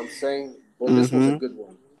 You know what I'm saying? But this was a Mm-hmm. good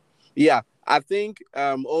one. Yeah, I think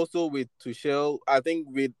also with Tuchel, I think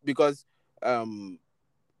because um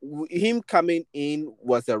him coming in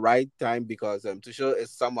was the right time because Tuchel is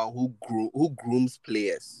someone who grooms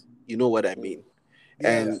players. You know what I Mm. mean?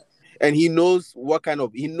 Yeah. Yeah, And he knows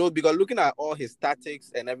he knows because looking at all his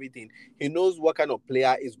tactics and everything, he knows what kind of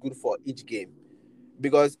player is good for each game.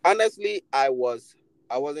 Because honestly, I wasn't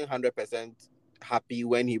 100% happy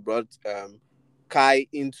when he brought Kai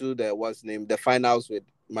into the finals with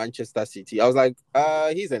Manchester City. I was like,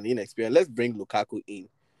 he's an inexperienced. Let's bring Lukaku in.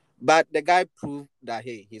 But the guy proved that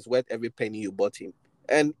hey, he's worth every penny you bought him.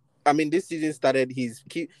 And I mean, this season started. He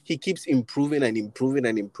keeps improving and improving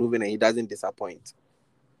and improving, and he doesn't disappoint.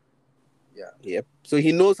 yeah, Yep. So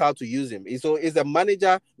he knows how to use him. So he's a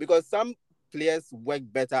manager because some players work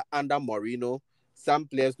better under Mourinho. Some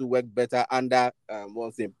players do work better under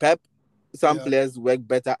what's it, Pep. Some Yeah. players work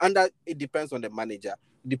better under. It depends on the manager.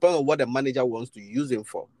 It depends on what the manager wants to use him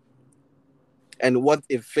for, and what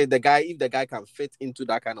if the guy can fit into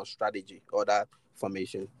that kind of strategy or that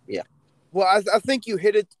formation. Yeah. Well, I think you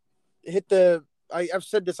hit the. I've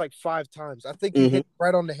said this like 5 times. I think you Mm-hmm. hit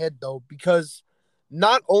right on the head though, because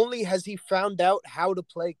not only has he found out how to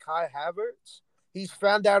play Kai Havertz, he's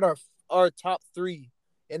found out our top three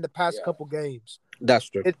in the past yeah. couple games. That's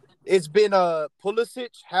true. It's been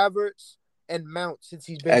Pulisic, Havertz, and Mount since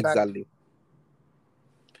he's been back. Exactly.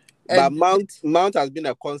 But And Mount has been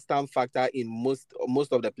a constant factor in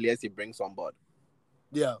most of the players he brings on board.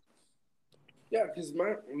 yeah, Yeah, because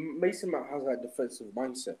Mason Mount has that defensive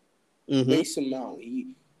mindset. Mm-hmm. Mason Mount,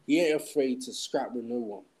 he ain't afraid to scrap with no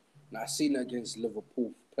one. And I've seen it against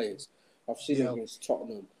Liverpool players. I've seen it Yeah. against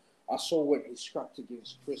Tottenham. I saw when he scrapped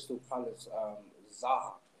against Crystal Palace,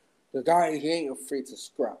 Zaha. The guy, he ain't afraid to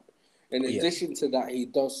scrap. In Yeah. addition to that, he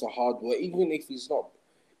does the hard work, even if he's not,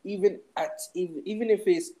 even if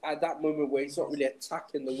it's at that moment where he's not really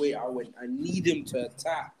attacking the way I need him to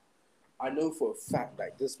attack. I know for a fact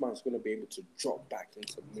that this man's going to be able to drop back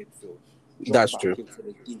into midfield, drop That's back true. into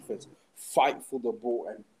the defense, fight for the ball,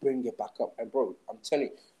 and bring it back up. And bro, I'm telling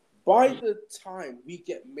you, by the time we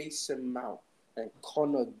get Mason Mount and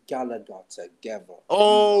Conor Gallagher together,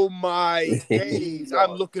 oh my days,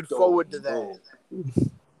 I'm looking forward to that,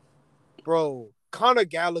 bro. Conor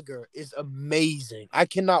Gallagher is amazing. I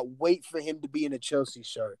cannot wait for him to be in a Chelsea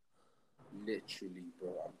shirt. Literally,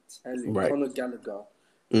 bro. I'm telling you, Right. Conor Gallagher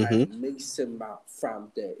Mm-hmm. and Mason Mount, fam,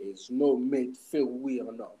 there is no midfield we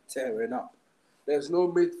are not tearing up. There's no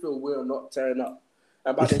midfield we are not tearing up.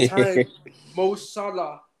 And by the time Mo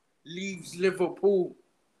Salah leaves Liverpool,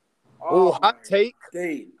 Oh, hot take.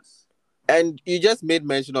 days. And you just made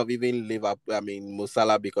mention of even Liverpool. I mean, Mo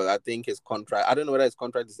Salah, because I think his contract. I don't know whether his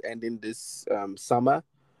contract is ending this summer,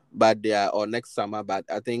 or next summer. But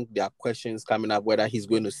I think there are questions coming up whether he's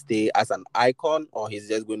going to stay as an icon or he's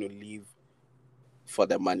just going to leave for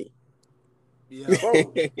the money. Yeah.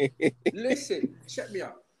 Bro, listen, check me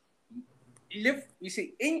out. You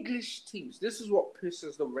see, English teams, this is what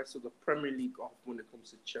pisses the rest of the Premier League off when it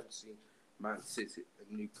comes to Chelsea, Man City,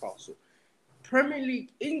 and Newcastle. Premier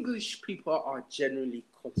League English people are generally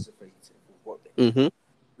conservative with what they do. Mm-hmm.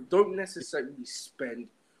 We don't necessarily spend.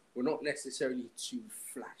 We're not necessarily too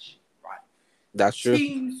flashy, right? That's true.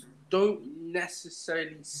 Teams don't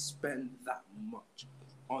necessarily spend that much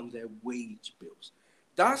on their wage bills.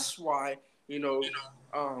 That's why,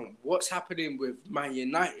 what's happening with Man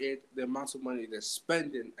United, the amount of money they're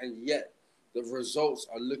spending, and yet the results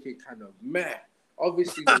are looking kind of meh.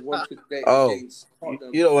 Obviously, they won today against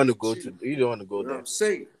Tottenham. You don't want to go to. You don't want to go You know what there. I'm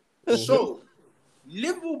saying? So,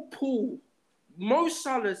 Liverpool, Mo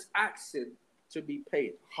Salah's asking to be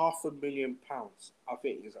paid £500,000, I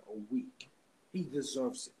think, is a week. He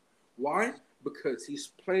deserves it. Why? Because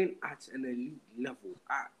he's playing at an elite level,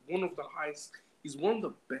 at one of the highest. He's one of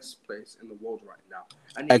the best players in the world right now.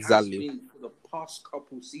 And he Exactly. has been for the past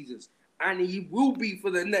couple seasons. And he will be for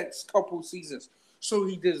the next couple seasons. So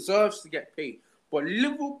he deserves to get paid. But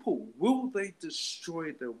Liverpool, will they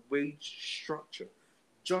destroy the wage structure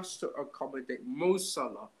just to accommodate Mo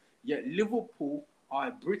Salah? Yet Liverpool are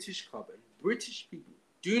a British club, and British people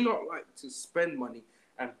do not like to spend money,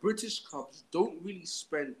 and British clubs don't really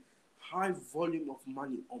spend high volume of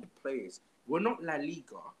money on players. We're not La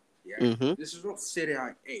Liga, yeah? Mm-hmm. This is not Serie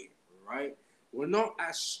A, right? We're not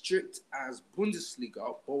as strict as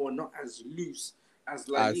Bundesliga, but we're not as loose as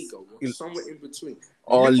La Liga. We're somewhere in between.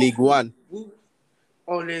 Or League One.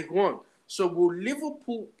 Or League One. So will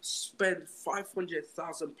Liverpool spend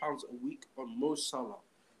 £500,000 a week on Mo Salah?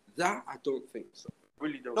 That I don't think so.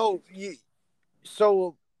 Really don't. No, think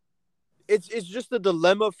so it's just a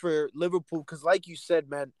dilemma for Liverpool because, like you said,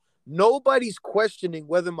 man, nobody's questioning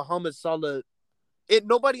whether Mohamed Salah.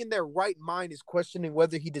 Nobody in their right mind is questioning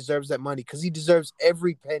whether he deserves that money because he deserves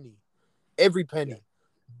every penny, every penny. Yeah.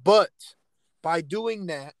 But by doing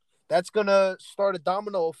that, that's gonna start a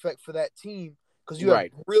domino effect for that team because you have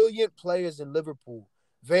Right. brilliant players in Liverpool.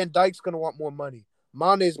 Van Dijk's gonna want more money.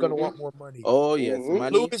 Mane is gonna want more money. Oh yes, Mhm.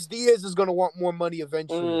 money. Luis Diaz is gonna want more money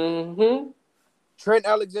eventually. Mm-hmm. Trent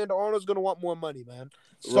Alexander-Arnold's gonna want more money, man.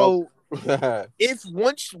 Rob. So if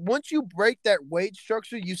once you break that wage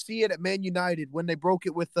structure, you see it at Man United when they broke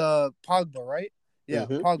it with Pogba, right? Yeah,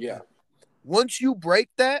 Mhm. Pogba. Yeah. Once you break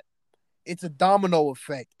that, it's a domino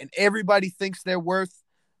effect, and everybody thinks they're worth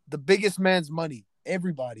the biggest man's money.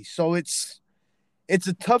 Everybody. So it's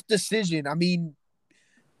a tough decision. I mean,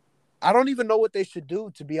 I don't even know what they should do,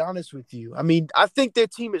 to be honest with you. I mean, I think their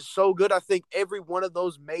team is so good. I think every one of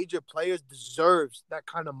those major players deserves that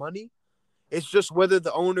kind of money. It's just whether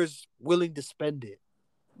the owner's willing to spend it.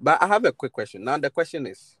 But I have a quick question. Now the question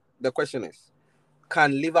is,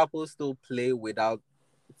 can Liverpool still play without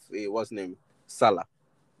what's his name, Salah?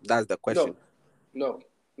 That's the question. No.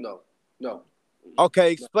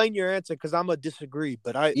 Okay, explain your answer because I'm gonna disagree.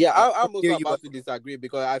 But Yeah, I I'm hear also you. about to disagree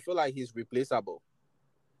because I feel like he's replaceable.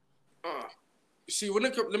 See, when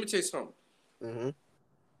it comes, let me tell you something. Mm-hmm.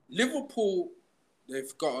 Liverpool,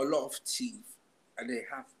 they've got a lot of teeth, and they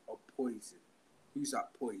have a poison. Who's that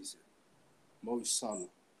poison? Mo Salah.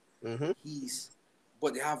 Mm-hmm.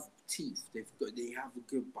 But they have teeth. They have a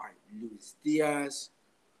good bite. Luis Diaz.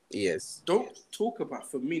 Yes. Don't talk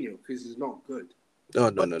about Firmino because he's not good.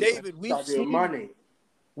 No. But David, Sadio Mane.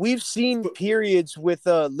 we've seen periods with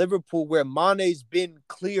Liverpool where Mane's been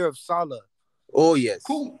clear of Salah. Oh yes.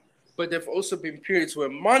 Cool. But there have also been periods where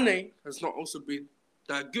Mane has not also been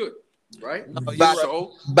that good, right? No, you're But right.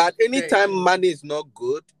 So but anytime Mane is not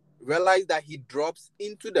good, realize that he drops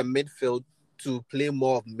into the midfield to play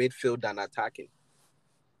more of midfield than attacking.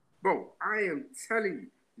 bro, I am telling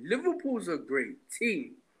you, Liverpool's a great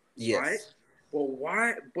team, right? Yes. But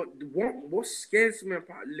why? But what scares me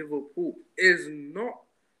about Liverpool is not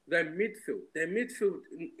their midfield. Their midfield,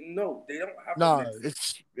 no, they don't have a No, midfield.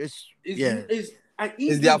 it's Is yeah. and Is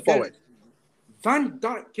even their then, forward? Van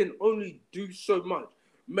Dijk can only do so much.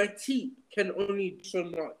 Matip can only do so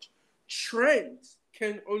much. Trent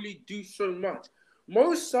can only do so much.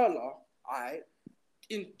 Mo Salah,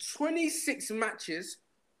 in 26 matches,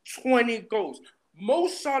 20 goals. Mo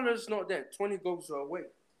Salah's not there. 20 goals are away.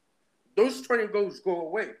 Those 20 goals go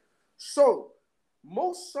away. So,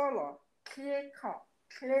 Mo Salah, clear cut.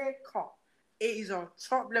 It is a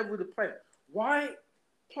top level to player. Why?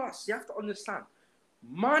 Plus, you have to understand,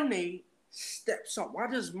 Mane steps up. Why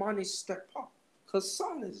does Mane step up? Because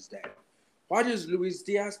Salah's there. Why did Luis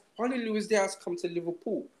Diaz come to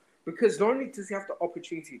Liverpool? Because not only does he have the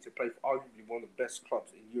opportunity to play for arguably one of the best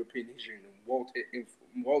clubs in European history and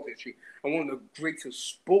in world history, and one of the greatest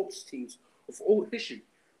sports teams of all history,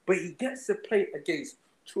 but he gets to play against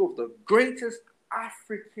two of the greatest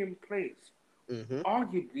African players,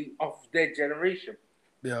 arguably of their generation,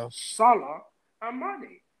 Yeah. Salah and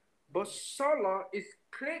Mane. But Salah is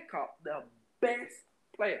clear-cut the best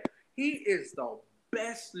player. He is the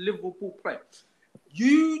best Liverpool player.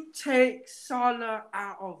 You take Salah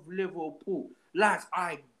out of Liverpool, lads,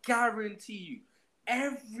 I guarantee you,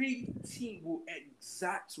 every team will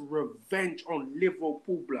exact revenge on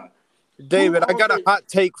Liverpool, blood. David, I got a hot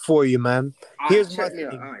take for you, man. Here's my check me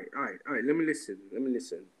out. thing. All right. Let me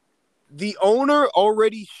listen. The owner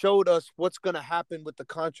already showed us what's going to happen with the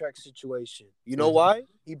contract situation. You know why?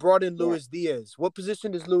 He brought in Luis Diaz. What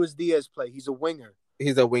position does Luis Diaz play? He's a winger.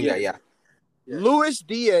 He's a winger, yeah. Luis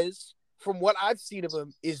Diaz, from what I've seen of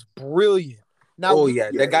him, is brilliant. Now,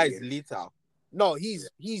 the guy is lethal. No, he's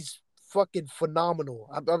fucking phenomenal.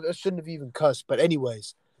 I shouldn't have even cussed, but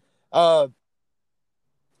anyways, I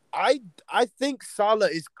think Salah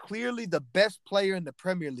is clearly the best player in the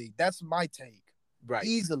Premier League. That's my take, Right.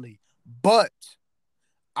 easily. But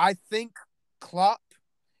I think Klopp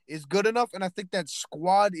is good enough, and I think that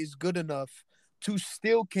squad is good enough to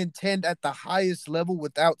still contend at the highest level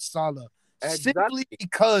without Salah. Exactly. Simply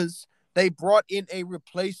because they brought in a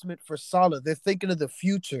replacement for Salah. They're thinking of the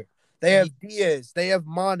future. They have Diaz. They have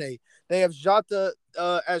Mane. They have Jota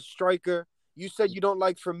as striker. You said you don't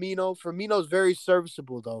like Firmino. Firmino's very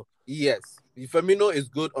serviceable, though. Yes. Firmino is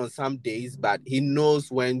good on some days, but he knows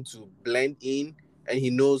when to blend in, and he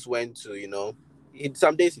knows when to,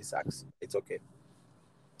 some days he sucks. It's okay.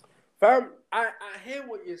 Fam, I hear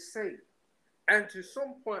what you're saying, And to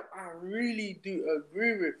some point, I really do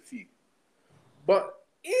agree with you. But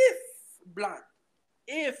if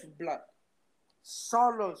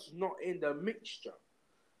Salah's not in the mixture,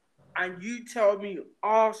 and you tell me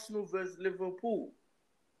Arsenal versus Liverpool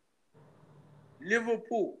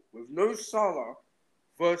with no Salah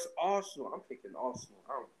versus Arsenal, I'm picking Arsenal.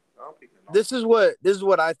 I'm picking Arsenal. This is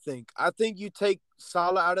what I think. I think you take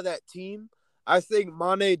Salah out of that team. I think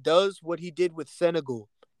Mane does what he did with Senegal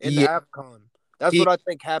in the Yeah, AFCON. That's he, what I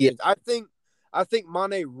think yeah, happens. I think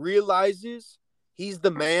Mane realizes he's the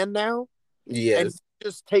man now and yes.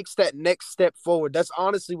 just takes that next step forward. That's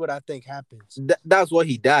honestly what I think happens. That's what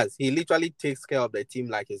he does. He literally takes care of the team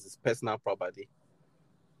like it's his personal property.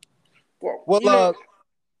 Well, Well,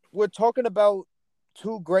 we're talking about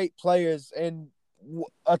two great players, and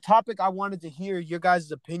a topic I wanted to hear your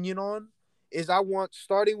guys' opinion on is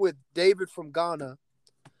starting with David from Ghana.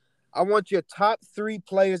 I want your top three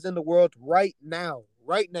players in the world right now.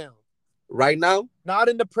 Right now. Right now, Not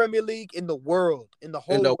in the Premier League, in the world. In the in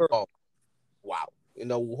whole the world. world, wow, in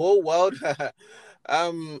the whole world,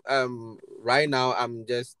 right now I'm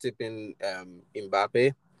just tipping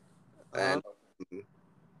Mbappe Uh-huh. and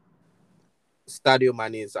Stadio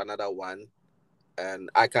Mane is another one, and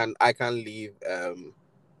I can leave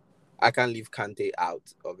Kante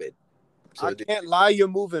out of it. I So can't lie, you're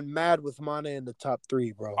moving mad with Mane in the top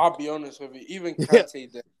three, bro. I'll be honest with you. Even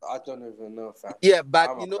Kante, I don't even know, fam. yeah,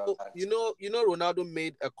 but I'm not gonna lie to Ronaldo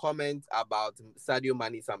made a comment about Sadio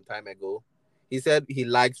Mane some time ago. He said he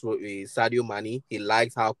likes Sadio Mane. He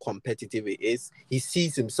likes how competitive he is. He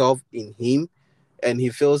sees himself in him, and he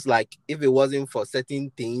feels like if it wasn't for certain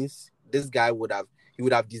things, this guy would have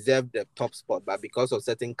deserved the top spot. But because of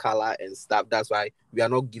certain color and stuff, that's why we are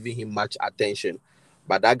not giving him much attention.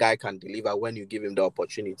 But that guy can deliver when you give him the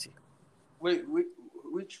opportunity. Wait,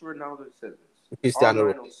 which Ronaldo said this? Cristiano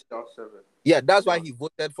R9 Ronaldo. or CR7? Yeah, that's why he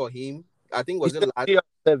voted for him. I think You was it said last.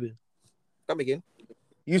 CR7. Come again.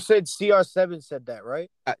 You said CR7 said that, right?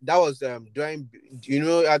 That was during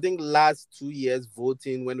I think last 2 years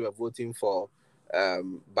voting when we were voting for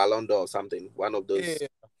Ballon d'Or or something. One of those. Yeah.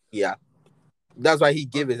 Yeah, that's why he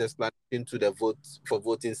gave his explanation to the vote for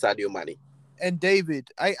voting Sadio Mane. And David,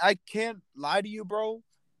 I can't lie to you, bro.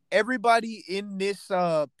 Everybody in this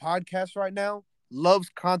podcast right now loves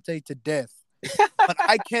Conte to death. But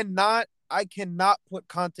I cannot put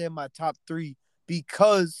Conte in my top three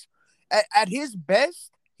because at his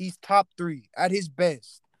best, he's top three at his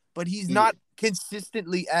best. But he's Yeah. not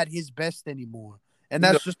consistently at his best anymore. And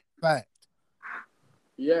No, that's just a fact.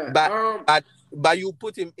 Yeah. but you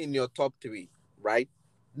put him in your top three, right?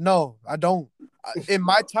 No, I don't. In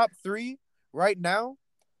my top three right now,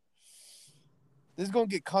 this is gonna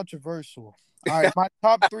get controversial. All right, my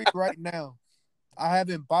top three right now. I have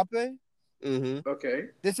Mbappe. Mm-hmm. Okay.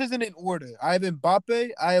 This isn't in order. I have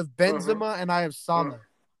Mbappe, I have Benzema, and I have Salah.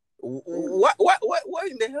 What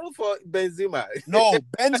in the hell for Benzema? No,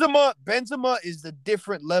 Benzema is a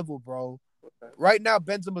different level, bro. Right now,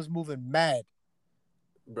 Benzema's moving mad.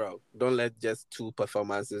 Bro, don't let just two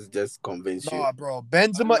performances just convince you. Nah, bro.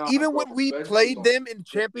 Benzema, Nah, even bro, when we Benzema. played them in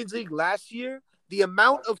Champions League last year, the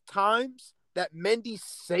amount of times that Mendy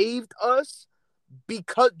saved us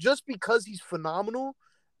because he's phenomenal.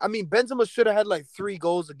 I mean, Benzema should have had like 3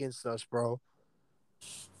 goals against us, bro.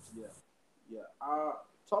 Yeah.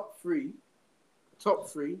 Top three.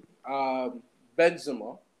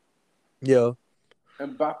 Benzema, Yeah.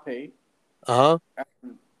 Mbappe, Uh-huh.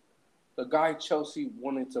 and the guy Chelsea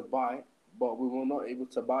wanted to buy, but we were not able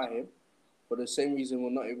to buy him. For the same reason we're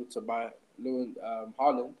not able to buy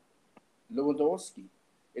Haaland, Lewandowski.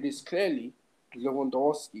 It is clearly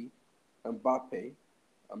Lewandowski, Mbappe,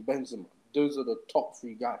 and Benzema. Those are the top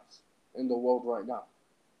 3 guys in the world right now.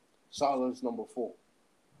 Salah's number 4.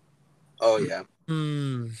 Oh yeah.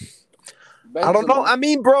 I don't know. I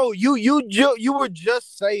mean, bro, you were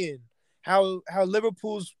just saying how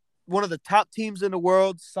Liverpool's one of the top teams in the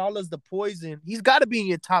world. Salah's the poison. He's got to be in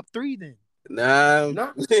your top 3 then. No.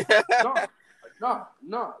 No.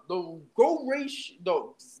 The goal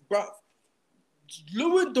ratio, bro.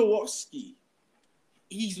 Lewandowski,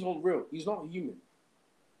 he's not real. He's not human.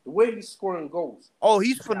 The way he's scoring goals. Oh,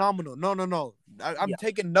 he's phenomenal. No. I'm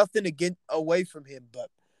taking nothing away from him, but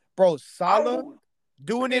bro, Salah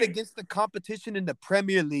doing it against the competition in the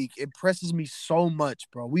Premier League impresses me so much,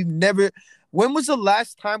 bro. When was the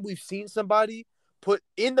last time we've seen somebody put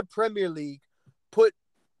in the Premier League put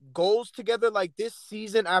goals together like this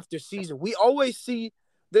season after season? We always see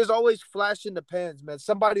there's always flash in the pans, man.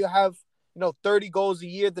 Somebody will have 30 goals a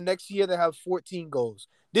year. The next year they have 14 goals.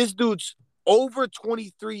 This dude's over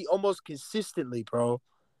 23 almost consistently, bro.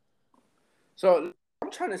 So I'm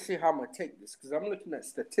trying to see how I'm gonna take this because I'm looking at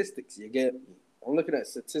statistics. You get me? I'm looking at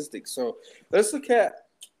statistics. So let's look at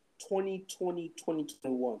 2020,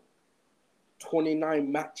 2021.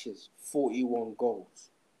 29 matches, 41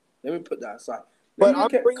 goals. Let me put that aside. Let But me I'm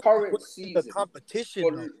look at bringing current the season competition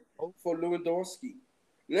for, though. for Lewandowski.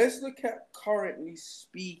 Let's look at currently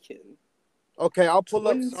speaking. Okay, I'll pull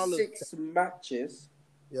up Salah's. 26 matches,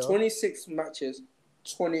 Yeah. 26 matches,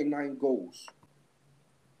 29 goals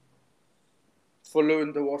for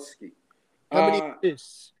Lewandowski. How many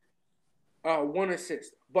assists? 1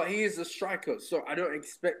 assist. But he is a striker, so I don't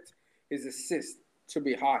expect his assist to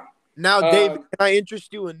be high. Now, David, can I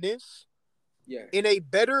interest you in this? Yeah. In a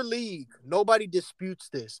better league, nobody disputes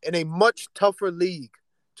this. In a much tougher league,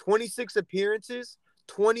 26 appearances,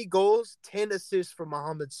 20 goals, 10 assists for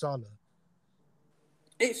Mohamed Salah.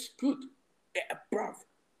 It's good. Bruv,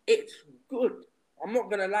 it's good. I'm not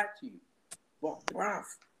going to lie to you. But, bruv,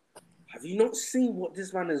 have you not seen what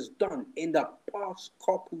this man has done in the past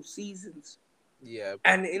couple seasons? Yeah.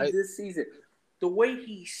 And in this season, the way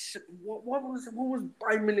he... What was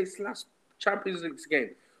Bayern Munich's last Champions League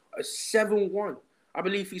game? A 7-1. I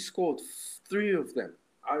believe he scored 3 of them.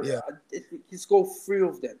 He scored 3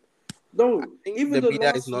 of them. No, even the the media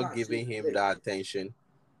last is not match giving him that attention.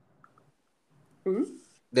 Who?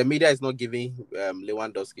 The media is not giving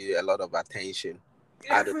Lewandowski a lot of attention.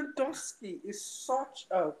 Lewandowski is such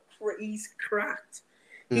a... He's cracked.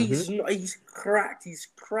 Mm-hmm. He's cracked. He's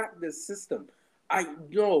cracked the system. He's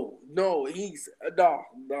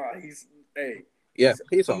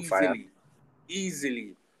he's on fire.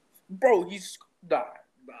 Easily. Bro,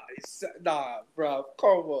 bro, come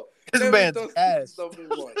on. This man's ass. Number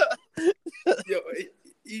 1. Yo,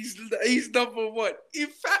 he's number 1. In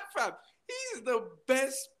fact, fam, he's the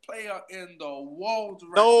best player in the world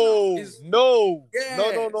right now. No.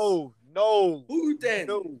 Who then?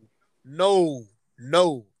 No.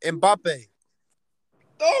 Mbappe.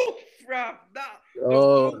 No, bruv.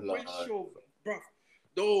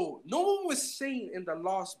 No one was saying in the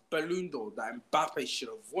last Ballon d'Or that Mbappe should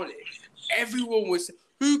have won it. Everyone was,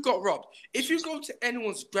 who got robbed? If you go to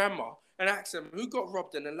anyone's grandma and ask them who got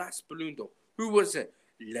robbed in the last Ballon d'Or, who was it?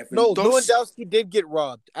 Lewandowski. No, Lewandowski did get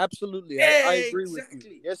robbed. Absolutely. Yeah, I agree with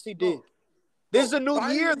you. Yes, he did. No. This is a new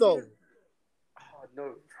year, though. Oh,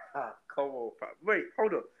 no. Come on, fam. Wait,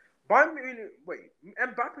 hold on.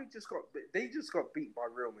 Mbappe just got beat by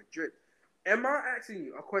Real Madrid. Am I asking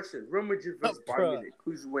you a question? Real Madrid versus Bayern Munich.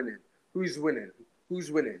 Who's winning? Who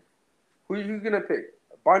are you gonna pick?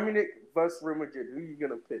 Bayern Munich versus Real Madrid. Who are you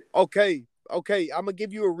gonna pick? Okay. I'm gonna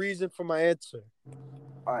give you a reason for my answer.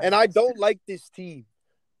 Right. And I don't like this team.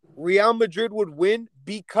 Real Madrid would win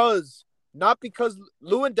not because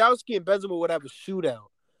Lewandowski and Benzema would have a shootout,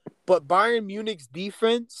 but Bayern Munich's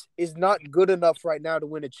defense is not good enough right now to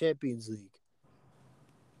win a Champions League.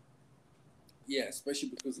 Yeah, especially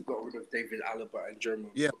because we got rid of David Alaba and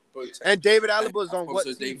Jerome. Yeah, and David Alaba is on what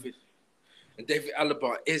team? David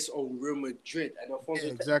Alaba is on Real Madrid, and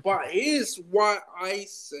exactly. But here's why I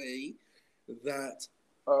say that.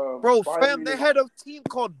 Bro, fam, they had a team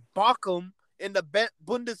called Bochum in the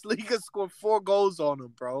Bundesliga scored 4 goals on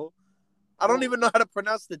them, bro. I don't even know how to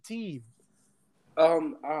pronounce the team. I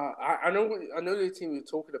know the team you're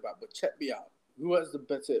talking about, but check me out. Who has the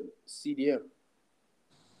better CDM?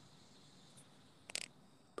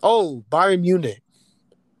 Oh, Bayern Munich.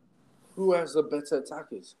 Who has the better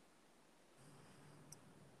attackers?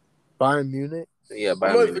 Bayern Munich. Yeah, I'm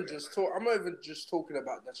not even just talking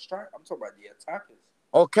about the strike. I'm talking about the attackers.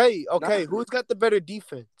 Okay. Who's got the better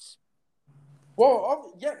defense?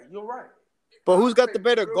 Well, yeah, you're right. But who's got the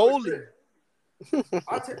better goalie?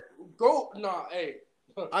 I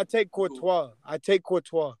take Courtois.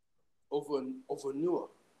 Over Neuer.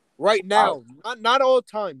 Right now, not all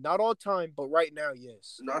time, but right now,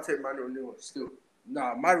 yes. No, I take Manuel Neuer still.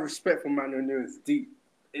 Nah, my respect for Manuel Neuer is deep.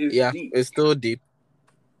 Deep. It's still deep.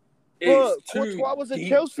 Bro, Courtois was a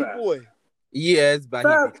Chelsea boy. Yes, but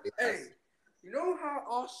you know how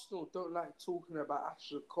Arsenal don't like talking about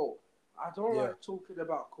Ashley Cole? I don't like talking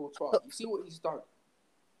about Courtois. You see what he's done?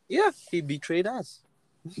 Yeah, he betrayed us.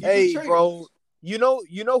 Bro, you know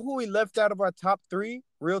who we left out of our top 3?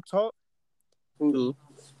 Real talk. Who?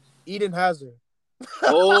 Eden Hazard.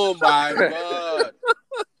 Oh my god.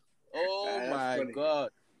 Oh my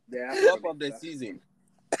god. Yeah, top of the season.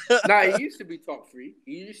 He used to be top 3.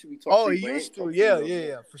 He used to be top 3. Oh, he used to.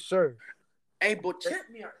 Yeah, for sure. Hey, but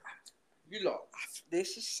check me out. You lot,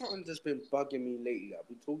 this is something that's been bugging me lately. I've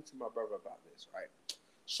been talking to my brother about this, right?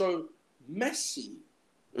 So, Messi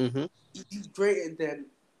is greater than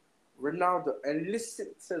Ronaldo. And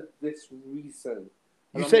listen to this reason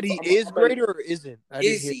You said he is greater or isn't? I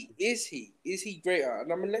didn't Is hear. he? Is he greater?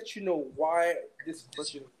 And I'm gonna let you know why this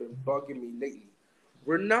question has been bugging me lately.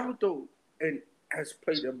 Ronaldo and has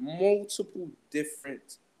played in multiple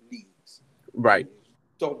different leagues. Right.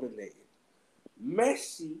 Dominated.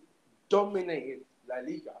 Messi dominated La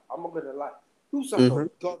Liga. I'm not gonna lie. He was like a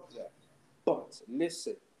god there. But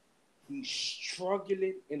listen, he's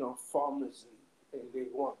struggling in a Farmers League in League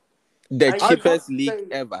One. The And you cheapest can't league say-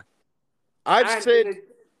 ever. I've and said in a-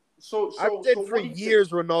 so for what do you think? years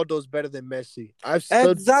Ronaldo's better than Messi. I've stood by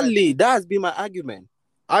Exactly. That has been my argument.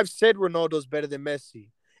 I've said Ronaldo's better than Messi.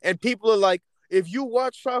 And people are like, if you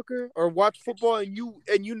watch soccer or watch football and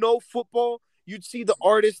you know football, you'd see the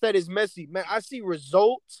artist that is Messi. Man, I see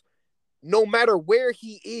results no matter where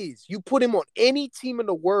he is. You put him on any team in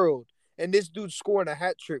the world, and this dude's scoring a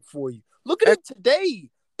hat trick for you. Look at him today.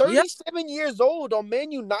 Yeah. 37 years old on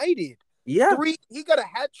Man United. Yeah. He got a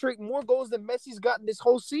hat trick, more goals than Messi's gotten this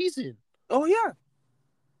whole season. Oh yeah.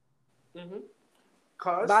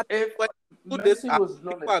 Because But if when you put Messi this up, was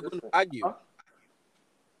people are going to non-existent, argue. huh?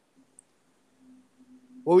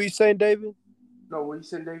 What were you saying, David? No, what you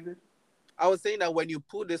saying, David? I was saying that when you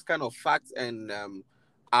put this kind of facts and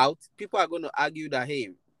out, people are going to argue that hey,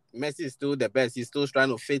 Messi is still the best. He's still trying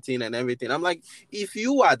to fit in and everything. I'm like, if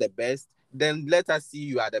you are the best, then let us see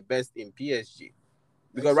you are the best in PSG.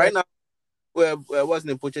 Because right now,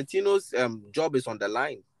 wasn't Pochettino's job is on the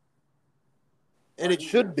line, And it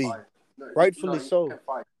should be. Rightfully so.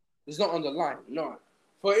 It's not on the line. No.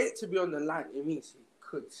 For it to be on the line, it means he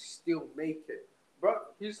could still make it. Bro,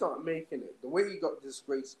 he's not making it. The way he got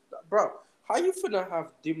disgraced. Bro, how you finna have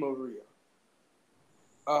Di Maria,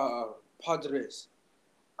 Padres,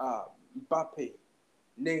 Mbappe,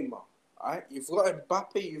 Neymar, alright? You've got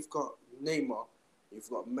Mbappe, you've got Neymar, you've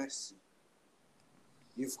got Messi.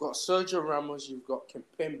 You've got Sergio Ramos, you've got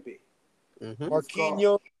Kimpembe.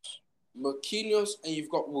 Marquinhos. Marquinhos, and you've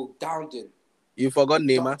got Will Dowden. You forgot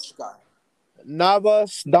Neymar. Dutch guy.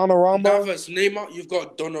 Navas, Donnarumma, Navas, Neymar, you've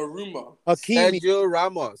got Donnarumma. Hakimi. Sergio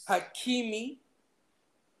Ramos. Hakimi.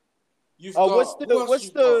 You've What's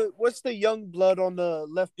got? what's the young blood on the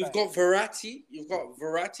left You've back? got Verratti. You've got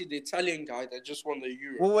Verratti, the Italian guy that just won the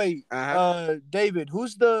Euro. Well, wait, David,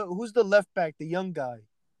 who's the left back, the young guy?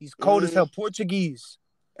 He's cold as hell, Portuguese.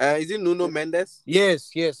 Is it Nuno Mendes?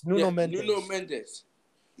 Yes, Nuno Mendes. Nuno Mendes.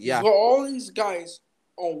 Yeah. You've got all these guys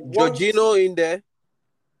on one Jorginho in there.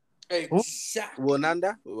 Exactly.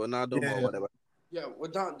 Ronaldo Yeah. or whatever. Yeah, we're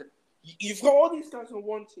done. You've got all these guys on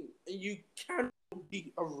one team, and you can't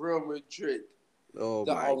beat a Real Madrid Oh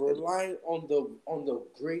that my are God. relying on the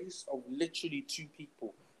grace of literally two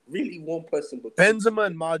people. Really, one person, but Benzema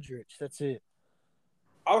and Modric. That's it.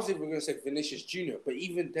 I was even gonna say Vinicius Jr., but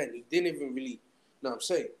even then, he didn't even really. Know what I'm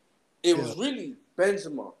saying it was really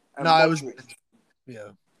Benzema and Modric. Yeah.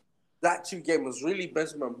 That two game was really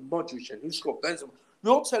Benzema and Modric, and who scored Benzema?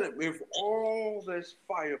 You're telling me with all this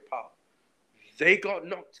firepower, they got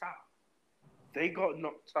knocked out. They got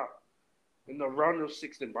knocked out in the round of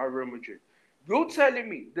 16 by Real Madrid. You're telling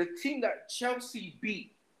me the team that Chelsea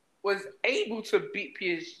beat was able to beat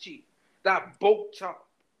PSG? That bulked up.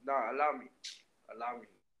 Nah, allow me.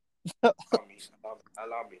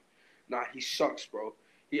 Nah, he sucks, bro.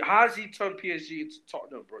 How's he turned PSG into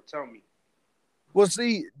Tottenham, bro? Tell me. Well,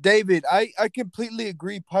 see, David, I completely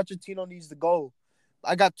agree. Pochettino needs to go.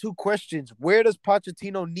 I got two questions. Where does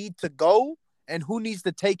Pochettino need to go, and who needs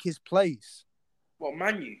to take his place? Well,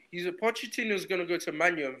 Manu. Pochettino's gonna go to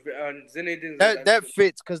Manu and Zinedine. That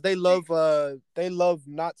fits because they love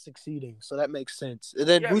not succeeding, so that makes sense. And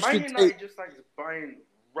then who should take? Just like buying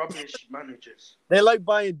rubbish managers. They like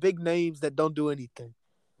buying big names that don't do anything.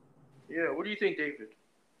 Yeah, what do you think, David?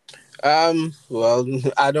 Well,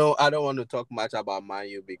 I don't want to talk much about Man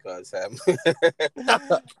U because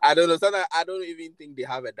I don't know. Sometimes I don't even think they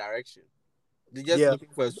have a direction. They're just looking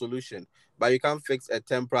for a solution, but you can't fix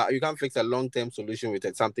a long-term solution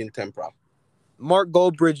with something temporal. Mark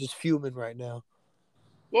Goldbridge is fuming right now.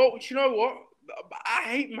 Well, you know what? I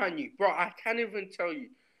hate Man U, bro. I can't even tell you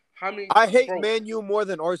how many. I hate Man U more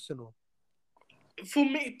than Arsenal. For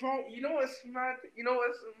me, bro, you know what's mad?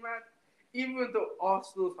 Even though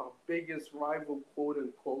Arsenal's our biggest rival, quote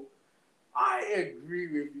unquote, I agree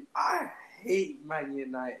with you. I hate Man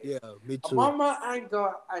United. Yeah, me too. My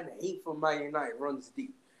anger and hate for Man United runs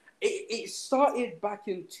deep. It started back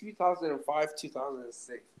in 2005,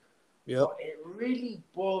 2006. Yep. But it really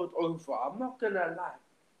boiled over. I'm not going to lie.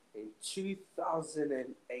 In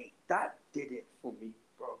 2008, that did it for me,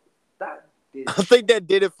 bro. That did it. I think that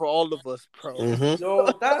did it for all of us, bro. Mm-hmm. No,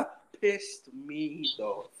 that pissed me,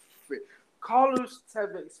 though. Carlos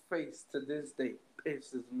Tevez's face to this day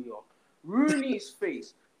pisses me off. Rooney's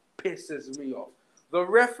face pisses me off. The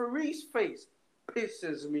referee's face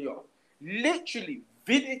pisses me off. Literally,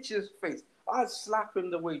 Vidic's face. I'd slap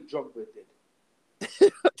him the way Drogba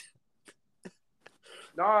did.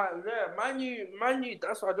 Nah, yeah, Manu,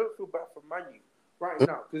 that's why I don't feel bad for Manu right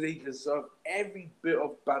now, because they deserve every bit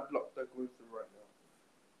of bad luck they're going through right now.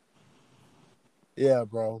 Yeah,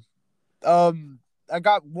 bro. I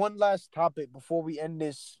got one last topic before we end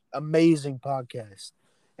this amazing podcast.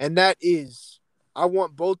 And that is I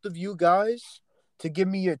want both of you guys to give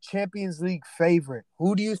me your Champions League favorite.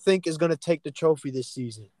 Who do you think is going to take the trophy this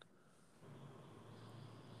season?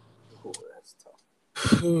 Oh, that's tough.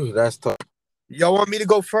 That's tough. Y'all want me to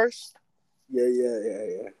go first?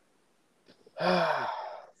 Yeah.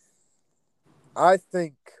 I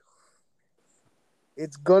think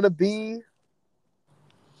it's going to be.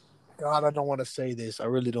 God, I don't want to say this. I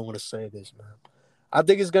really don't want to say this, man. I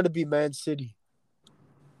think it's going to be Man City.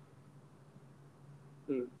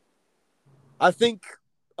 I think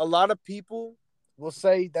a lot of people will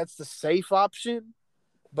say that's the safe option,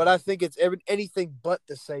 but I think it's anything but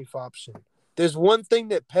the safe option. There's one thing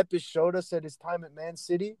that Pep has showed us at his time at Man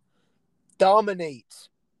City: dominates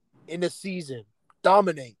in a season.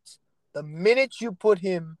 Dominates. The minute you put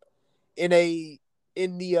him in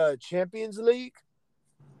the Champions League,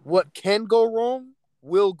 what can go wrong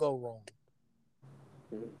will go wrong.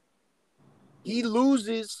 He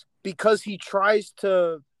loses because he tries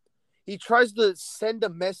to send a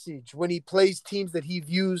message when he plays teams that he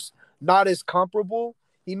views not as comparable.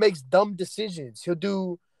 He makes dumb decisions. He'll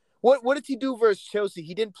do what did he do versus Chelsea?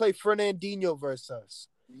 He didn't play Fernandinho versus us.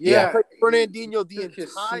 Yeah, he played Fernandinho the took his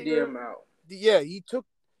entire CDM out. Yeah, he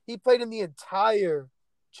played in the entire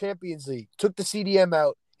Champions League. Took the CDM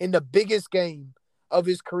out in the biggest game of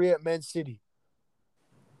his career at Man City.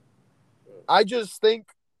 I just think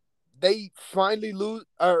they finally lose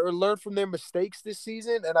or learn from their mistakes this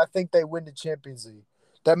season, and I think they win the Champions League.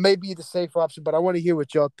 That may be the safe option, but I want to hear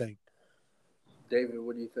what y'all think. David,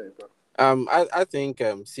 what do you think, bro? I think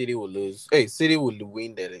City will lose. Hey, City will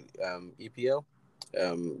win the EPL.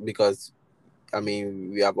 Because I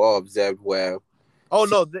mean we have all observed where. Oh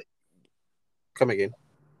no! Come again.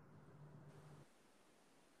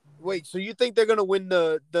 Wait, so you think they're gonna win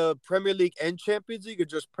the Premier League and Champions League, or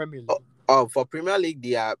just Premier League? Oh, for Premier League,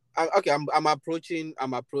 they are okay. I'm approaching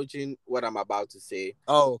what I'm about to say.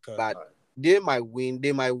 Oh, okay. But they might win.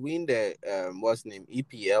 They might win the what's name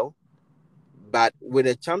EPL. But with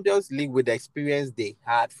the Champions League, with the experience they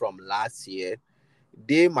had from last year,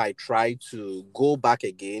 they might try to go back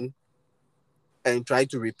again and try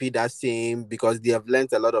to repeat that same, because they have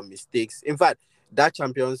learned a lot of mistakes. In fact, that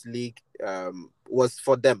Champions League was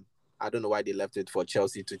for them. I don't know why they left it for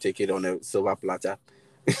Chelsea to take it on a silver platter.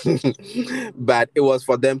 But it was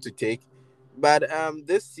for them to take. But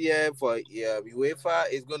this year for UEFA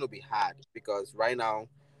is going to be hard, because right now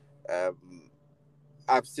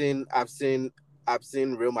I've seen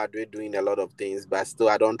Real Madrid doing a lot of things, but still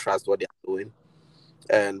I don't trust what they're doing.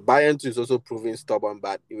 And Bayern is also proving stubborn,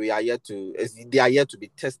 but they are yet to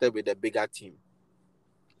be tested with a bigger team.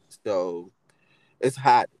 So it's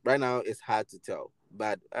hard right now. It's hard to tell.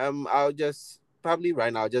 But I'll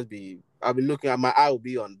be looking at my eye will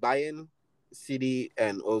be on Bayern, City,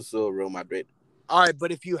 and also Real Madrid. All right,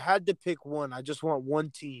 but if you had to pick one, I just want one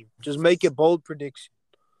team. Just make it bold prediction.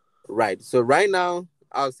 Right. So right now,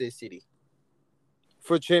 I'll say City.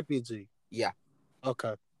 For Champions League? Yeah.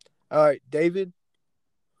 Okay. All right, David?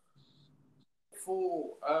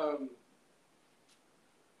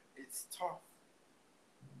 It's tough.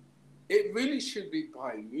 It really should be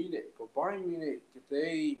Bayern Munich, but Bayern Munich,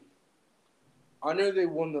 I know they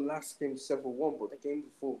won the last game 7-1, but the game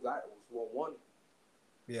before that it was 1-1.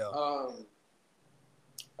 Yeah.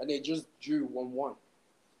 And they just drew 1-1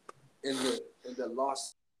 in the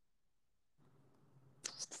last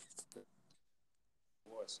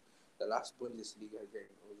Bundesliga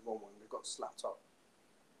game. It was 1-1. They got slapped up.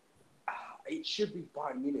 It should be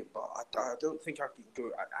Bayern Munich, but I don't think I can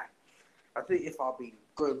go. I think if I'll be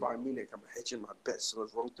going Bayern Munich, I'm hedging my bets in the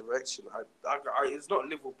wrong direction. It's not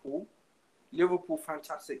Liverpool. Liverpool,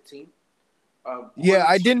 fantastic team.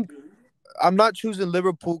 Yeah, I'm not choosing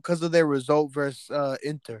Liverpool because of their result versus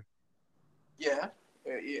Inter. Yeah.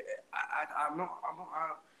 I'm not.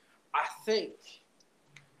 I think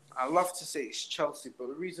I love to say it's Chelsea, but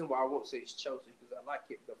the reason why I won't say it's Chelsea is because I like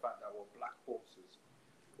it the fact that we're black horses.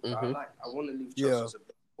 Mm-hmm. I want to leave Chelsea as a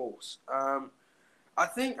black horse. I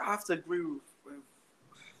think I have to agree with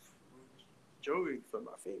Joey from.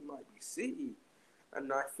 I think it might be City,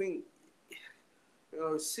 and I think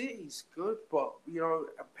City's good, but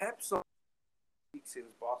Pep's not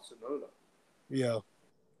since Barcelona. Yeah.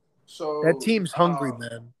 That So, team's hungry,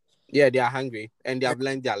 man. Yeah, they are hungry, and they have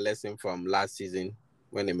learned their lesson from last season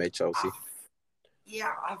when they met Chelsea.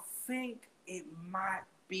 I think it might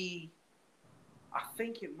be. I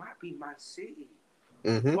think it might be Man City.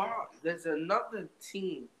 Mm-hmm. But there's another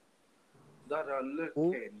team that are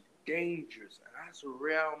looking dangerous, and that's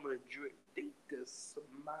Real Madrid. They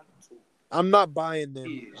dismantled I'm not buying them.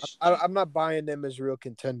 PSG. I'm not buying them as real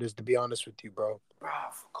contenders, to be honest with you, bro. Bruv,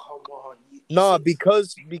 come on. No,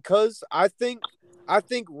 because I think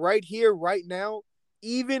right here, right now,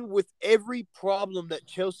 even with every problem that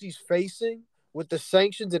Chelsea's facing with the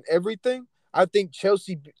sanctions and everything, I think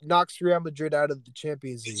Chelsea knocks Real Madrid out of the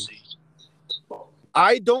Champions League.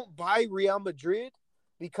 I don't buy Real Madrid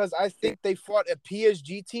because I think they fought a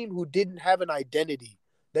PSG team who didn't have an identity.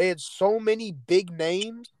 They had so many big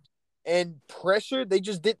names and pressure. They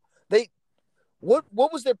just did. What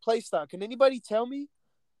was their play style? Can anybody tell me?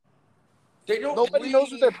 Nobody knows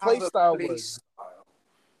what their play style was.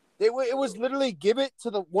 It was literally give it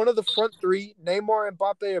to one of the front three, Neymar,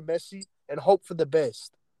 Mbappe, or Messi, and hope for the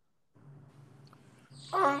best.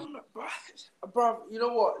 Bro, you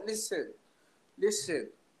know what? Listen.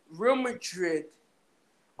 Real Madrid,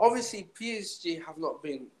 obviously PSG have not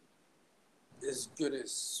been as good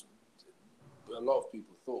as a lot of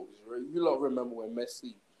people thought. You lot remember when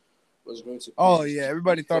Messi was going to PSG? Oh yeah,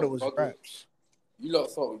 everybody thought it was raps. You lot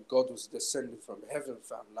thought God was descending from heaven,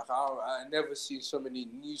 fam. Like I never seen so many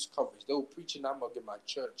news coverage. They were preaching that mug in my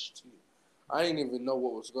church too. I didn't even know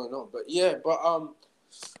what was going on. But yeah,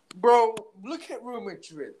 bro, look at Real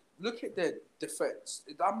Madrid. Look at their defense.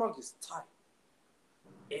 That mug is tight.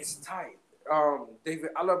 It's tight.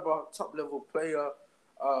 David Alaba, top level player.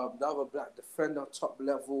 The other black defender, top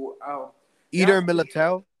level. Eder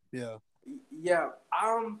Militao. Yeah. Yeah.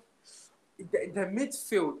 The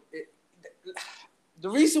midfield. The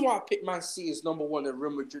reason why I picked Man City as number one and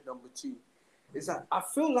Real Madrid number two is that I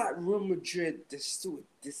feel like Real Madrid, there's still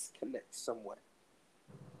a disconnect somewhere.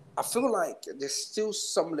 I feel like there's still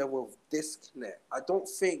some level of disconnect. I don't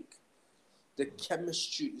think the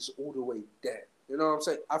chemistry is all the way there. You know what I'm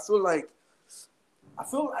saying? I feel like I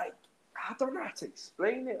don't know how to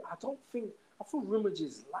explain it. I feel Real Madrid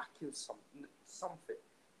is lacking something.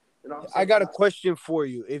 You know what I'm saying? I got a question for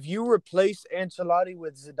you. If you replace Ancelotti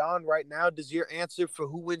with Zidane right now, does your answer for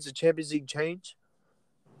who wins the Champions League change?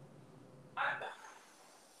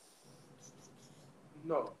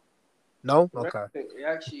 No. No? Okay. It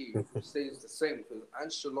actually stays the same because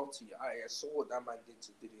Ancelotti, I saw what that man did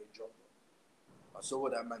to Didier Drogba. I saw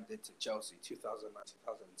what that man did to Chelsea 2009,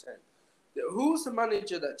 2010. Who was the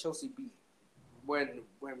manager that Chelsea beat when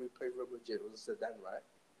we played Real Madrid? It was Zidane, right?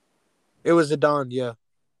 It was Zidane, yeah.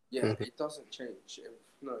 Yeah, it doesn't change.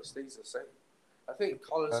 No, it stays the same. I think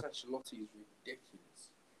Carlos Ancelotti is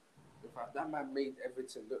ridiculous. In fact, that man made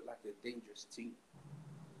Everton look like a dangerous team.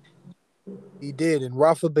 He did, and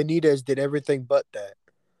Rafa Benitez did everything but that.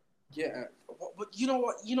 Yeah, but you know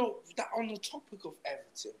what? You know, that on the topic of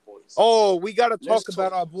Everton, boys. Oh, we got to talk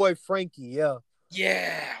about our boy Frankie, yeah.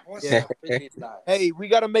 Yeah, what's happening? Hey, we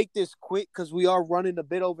got to make this quick because we are running a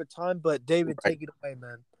bit over time, but David, take it away,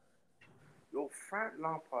 man. Yo, Frank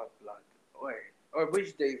Lampard, blood. Wait,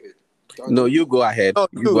 which David? No, you go ahead. No,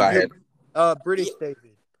 you go ahead. British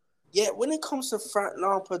David. Yeah, when it comes to Frank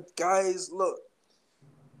Lampard, guys, look.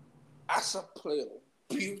 As a player,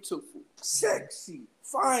 beautiful, sexy,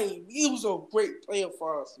 fine. He was a great player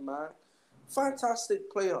for us, man.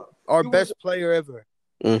 Fantastic player. Our best player ever.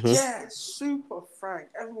 Mm-hmm. Yeah, super frank.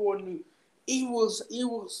 Everyone knew he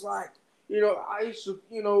was like, I used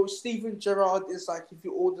to, Steven Gerrard is like if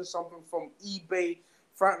you order something from eBay,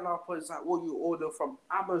 Frank Lampard is like what you order from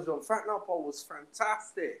Amazon. Frank Lampard was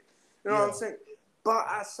fantastic. You know what I'm saying? But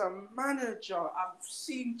as a manager, I've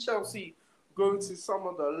seen Chelsea go to some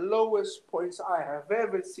of the lowest points I have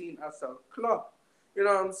ever seen as a club. You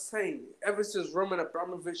know what I'm saying? Ever since Roman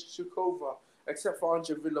Abramovich took over, except for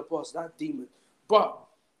Andre Villas-Boas, that demon. But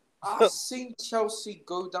I've seen Chelsea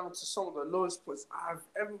go down to some of the lowest points I've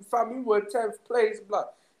ever found. We were 10th place, blood.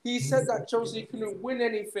 He said that Chelsea couldn't win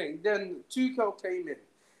anything. Then Tuchel came in.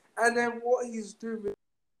 And then what he's doing.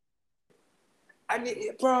 And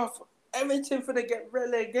bro, Everton finna get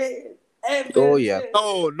relegated. Everton. Oh, yeah.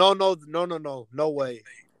 No way.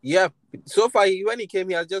 Yeah. So far, when he came,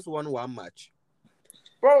 he has just won one match.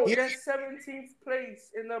 Bro, they're 17th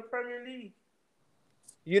place in the Premier League.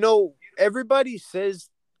 Everybody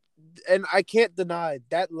says, and I can't deny,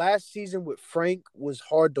 that last season with Frank was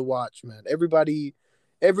hard to watch, man.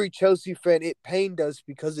 Every Chelsea fan, it pained us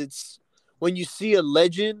because it's when you see a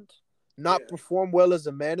legend not perform well as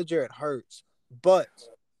a manager, it hurts. But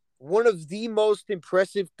one of the most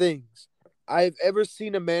impressive things I've ever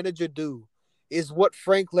seen a manager do is what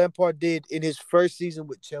Frank Lampard did in his first season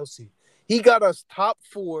with Chelsea. He got us top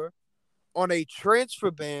four on a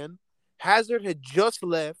transfer ban. Hazard had just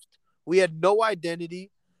left. We had no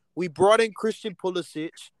identity. We brought in Christian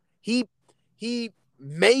Pulisic. He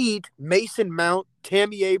made Mason Mount,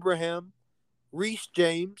 Tammy Abraham, Reece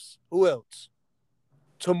James. Who else?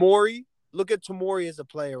 Tomori. Look at Tomori as a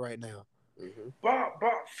player right now. Mm-hmm. But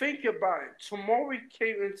think about it. Tomori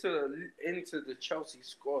came into the Chelsea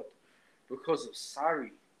squad because of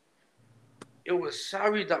Sarri. It was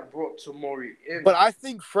Sarri that brought Tomori in. But I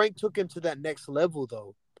think Frank took him to that next level,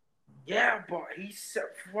 though. Yeah, but he said,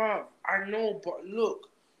 "Fam, I know, but look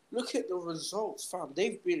at the results, fam.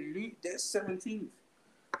 They're 17th.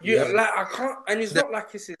 Yeah, like I can't, and it's not like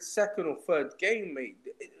it's his second or third game, mate.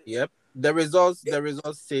 Yep, the results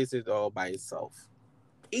says it all by itself.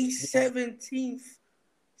 He's 17th,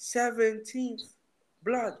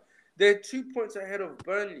 blood. They're 2 points ahead of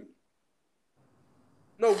Burnley.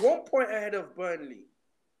 No, 1 point ahead of Burnley.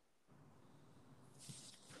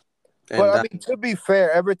 But I mean, to be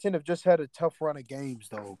fair, Everton have just had a tough run of games,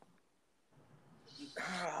 though.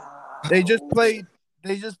 They just played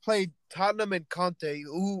Tottenham and Conte.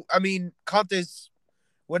 Who, I mean, Conte's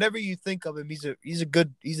whatever you think of him, he's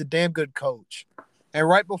a damn good coach. And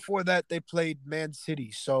right before that, they played Man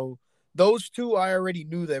City. So those two, I already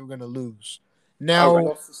knew they were going to lose.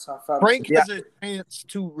 Now, Frank has a chance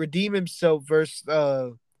to redeem himself versus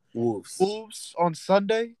Wolves on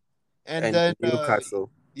Sunday, and then Newcastle.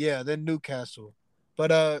 Then Newcastle.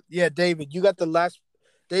 But David, you got the last.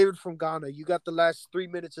 David from Ghana, you got the last 3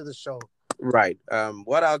 minutes of the show. Right.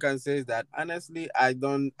 What I can say is that honestly, I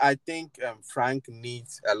think Frank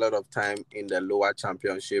needs a lot of time in the lower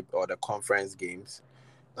championship or the conference games.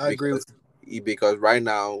 I agree because right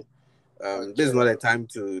now, this is not a time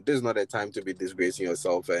to be disgracing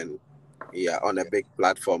yourself and on a big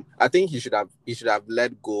platform. I think he should have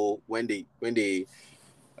let go when they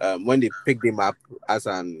picked him up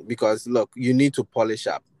because look, you need to polish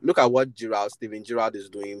up. Look at what Steven Gerrard is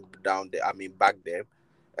doing down there. I mean, back there,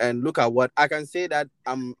 and look at what I can say that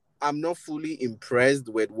I'm not fully impressed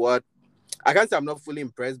with what I can't say I'm not fully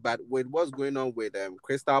impressed, but with what's going on with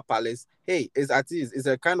Crystal Palace. Hey, it's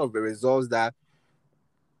a kind of a result that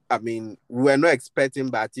I mean we're not expecting,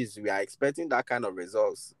 but at least we are expecting that kind of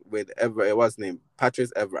results with what's his name,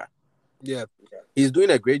 Patrice Evra. Yeah, he's doing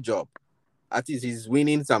a great job. At least he's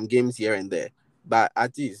winning some games here and there. But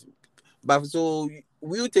so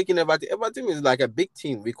we're taking Everton. Everton is like a big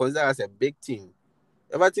team. We consider us a big team.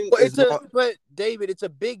 Everton but David, it's a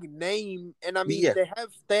big name, and I mean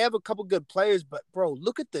they have a couple good players, but bro,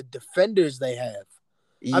 look at the defenders they have.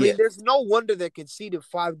 Yeah. I mean, there's no wonder they conceded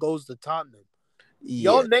 5 goals to Tottenham.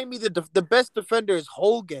 Yeah. Y'all name me the best defender is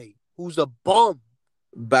Holgate, who's a bum.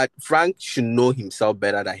 But Frank should know himself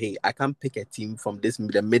better that, hey, I can't pick a team from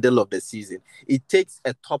the middle of the season. It takes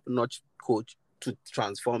a top-notch coach to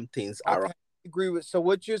transform things around. I agree with. So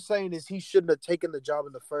what you're saying is he shouldn't have taken the job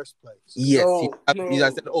in the first place. Yes. He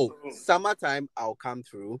said, summertime, I'll come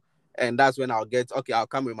through. And that's when I'll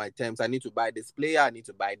come with my terms. I need to buy this player. I need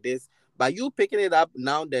to buy this. But you picking it up,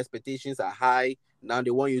 now the expectations are high. Now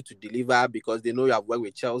they want you to deliver because they know you have worked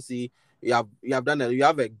with Chelsea. You have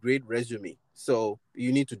a great resume. So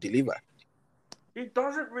you need to deliver. He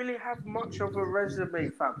doesn't really have much of a resume,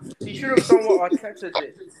 fam. He should have done what Arteta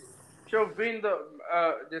did. Should have been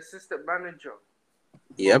the assistant manager.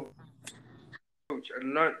 Yep. Coach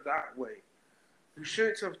and learned that way. He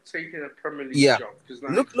shouldn't have taken a Premier League job.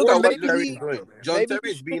 Look at what Terry is doing. John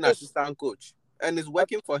Terry is being assistant coach, and it's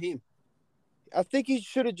working for him. I think he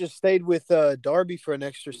should have just stayed with Derby for an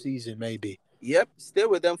extra season, maybe. Yep, stay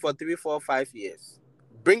with them for 3, 4, 5 years.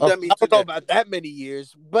 Bring them into. I don't know about that many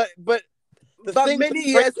years, but many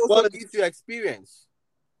years also gives you experience.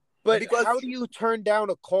 But because how do you turn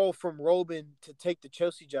down a call from Robin to take the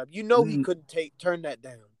Chelsea job? You know he couldn't turn that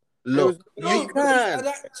down. Look, you can. At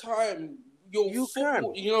that time, you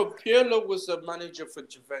can. You know, Pirlo was the manager for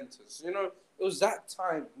Juventus. You know, it was that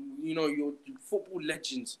time. You know, your football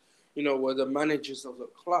legends, you know, were the managers of the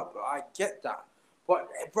club. I get that. But,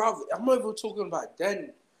 bruv, I'm not even talking about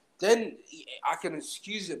then. Then I can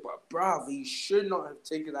excuse it, but bruv, he should not have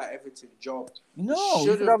taken that Everton job. No, he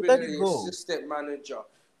should have been the assistant manager.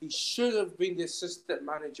 He should have been the assistant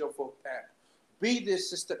manager for Pep. Be the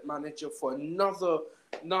assistant manager for another.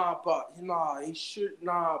 He should.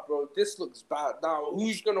 Bro, this looks bad. Now,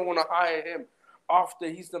 who's going to want to hire him after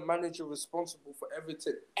he's the manager responsible for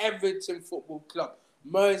Everton Football Club,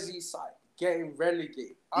 Merseyside, getting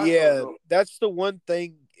relegated? That's the one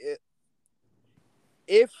thing.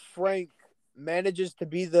 If Frank manages to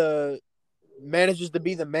be the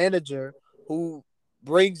manager who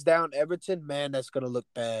brings down Everton, man, that's gonna look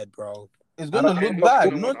bad, bro. It's I going to don't look know.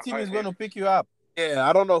 bad. No No one team is hire going to him. pick you up. Yeah,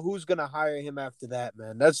 I don't know who's gonna hire him after that,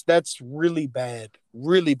 man. That's really bad,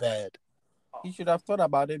 really bad. He should have thought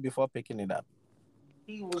about it before picking it up.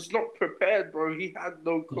 He was not prepared, bro. He had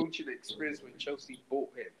no coaching experience when Chelsea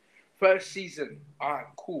bought him. First season,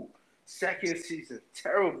 cool. Second season,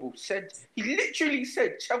 terrible. He literally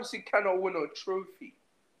said Chelsea cannot win a trophy.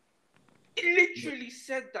 He literally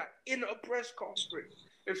said that in a press conference.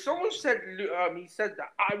 If someone said he said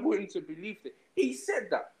that, I wouldn't have believed it. He said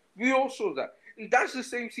that. We all saw that. And that's the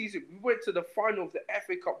same season. We went to the final of the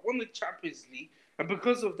FA Cup, won the Champions League, and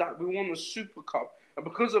because of that, we won the Super Cup. And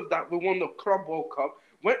because of that, we won the Club World Cup,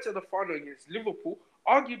 went to the final against Liverpool,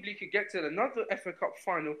 arguably could get to another FA Cup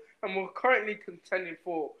final, and we're currently contending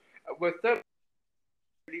for, we're third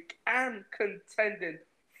league and contending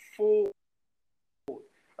for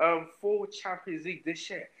Champions League this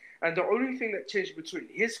year. And the only thing that changed between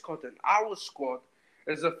his squad and our squad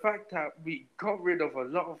is the fact that we got rid of a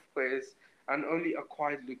lot of players and only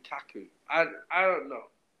acquired Lukaku. I don't know.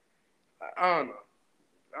 I don't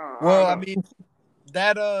know. Well, I mean,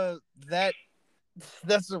 that's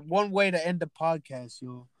one way to end the podcast,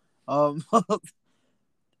 yo.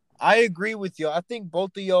 I agree with you. I think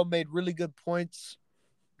both of y'all made really good points.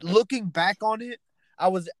 Looking back on it, I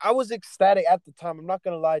was ecstatic at the time. I'm not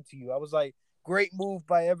gonna lie to you. I was like, great move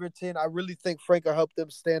by Everton. I really think Franco helped them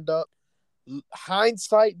stand up.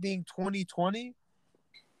 Hindsight being 2020,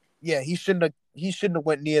 yeah, he shouldn't have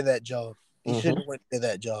went near that job. He shouldn't have went near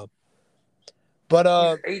that job. But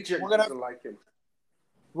his agent we're doesn't like him.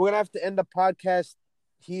 We're gonna have to end the podcast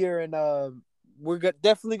here, and we're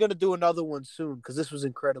definitely gonna do another one soon because this was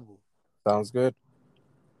incredible. Sounds good.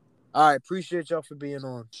 All right, appreciate y'all for being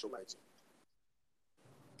on. So,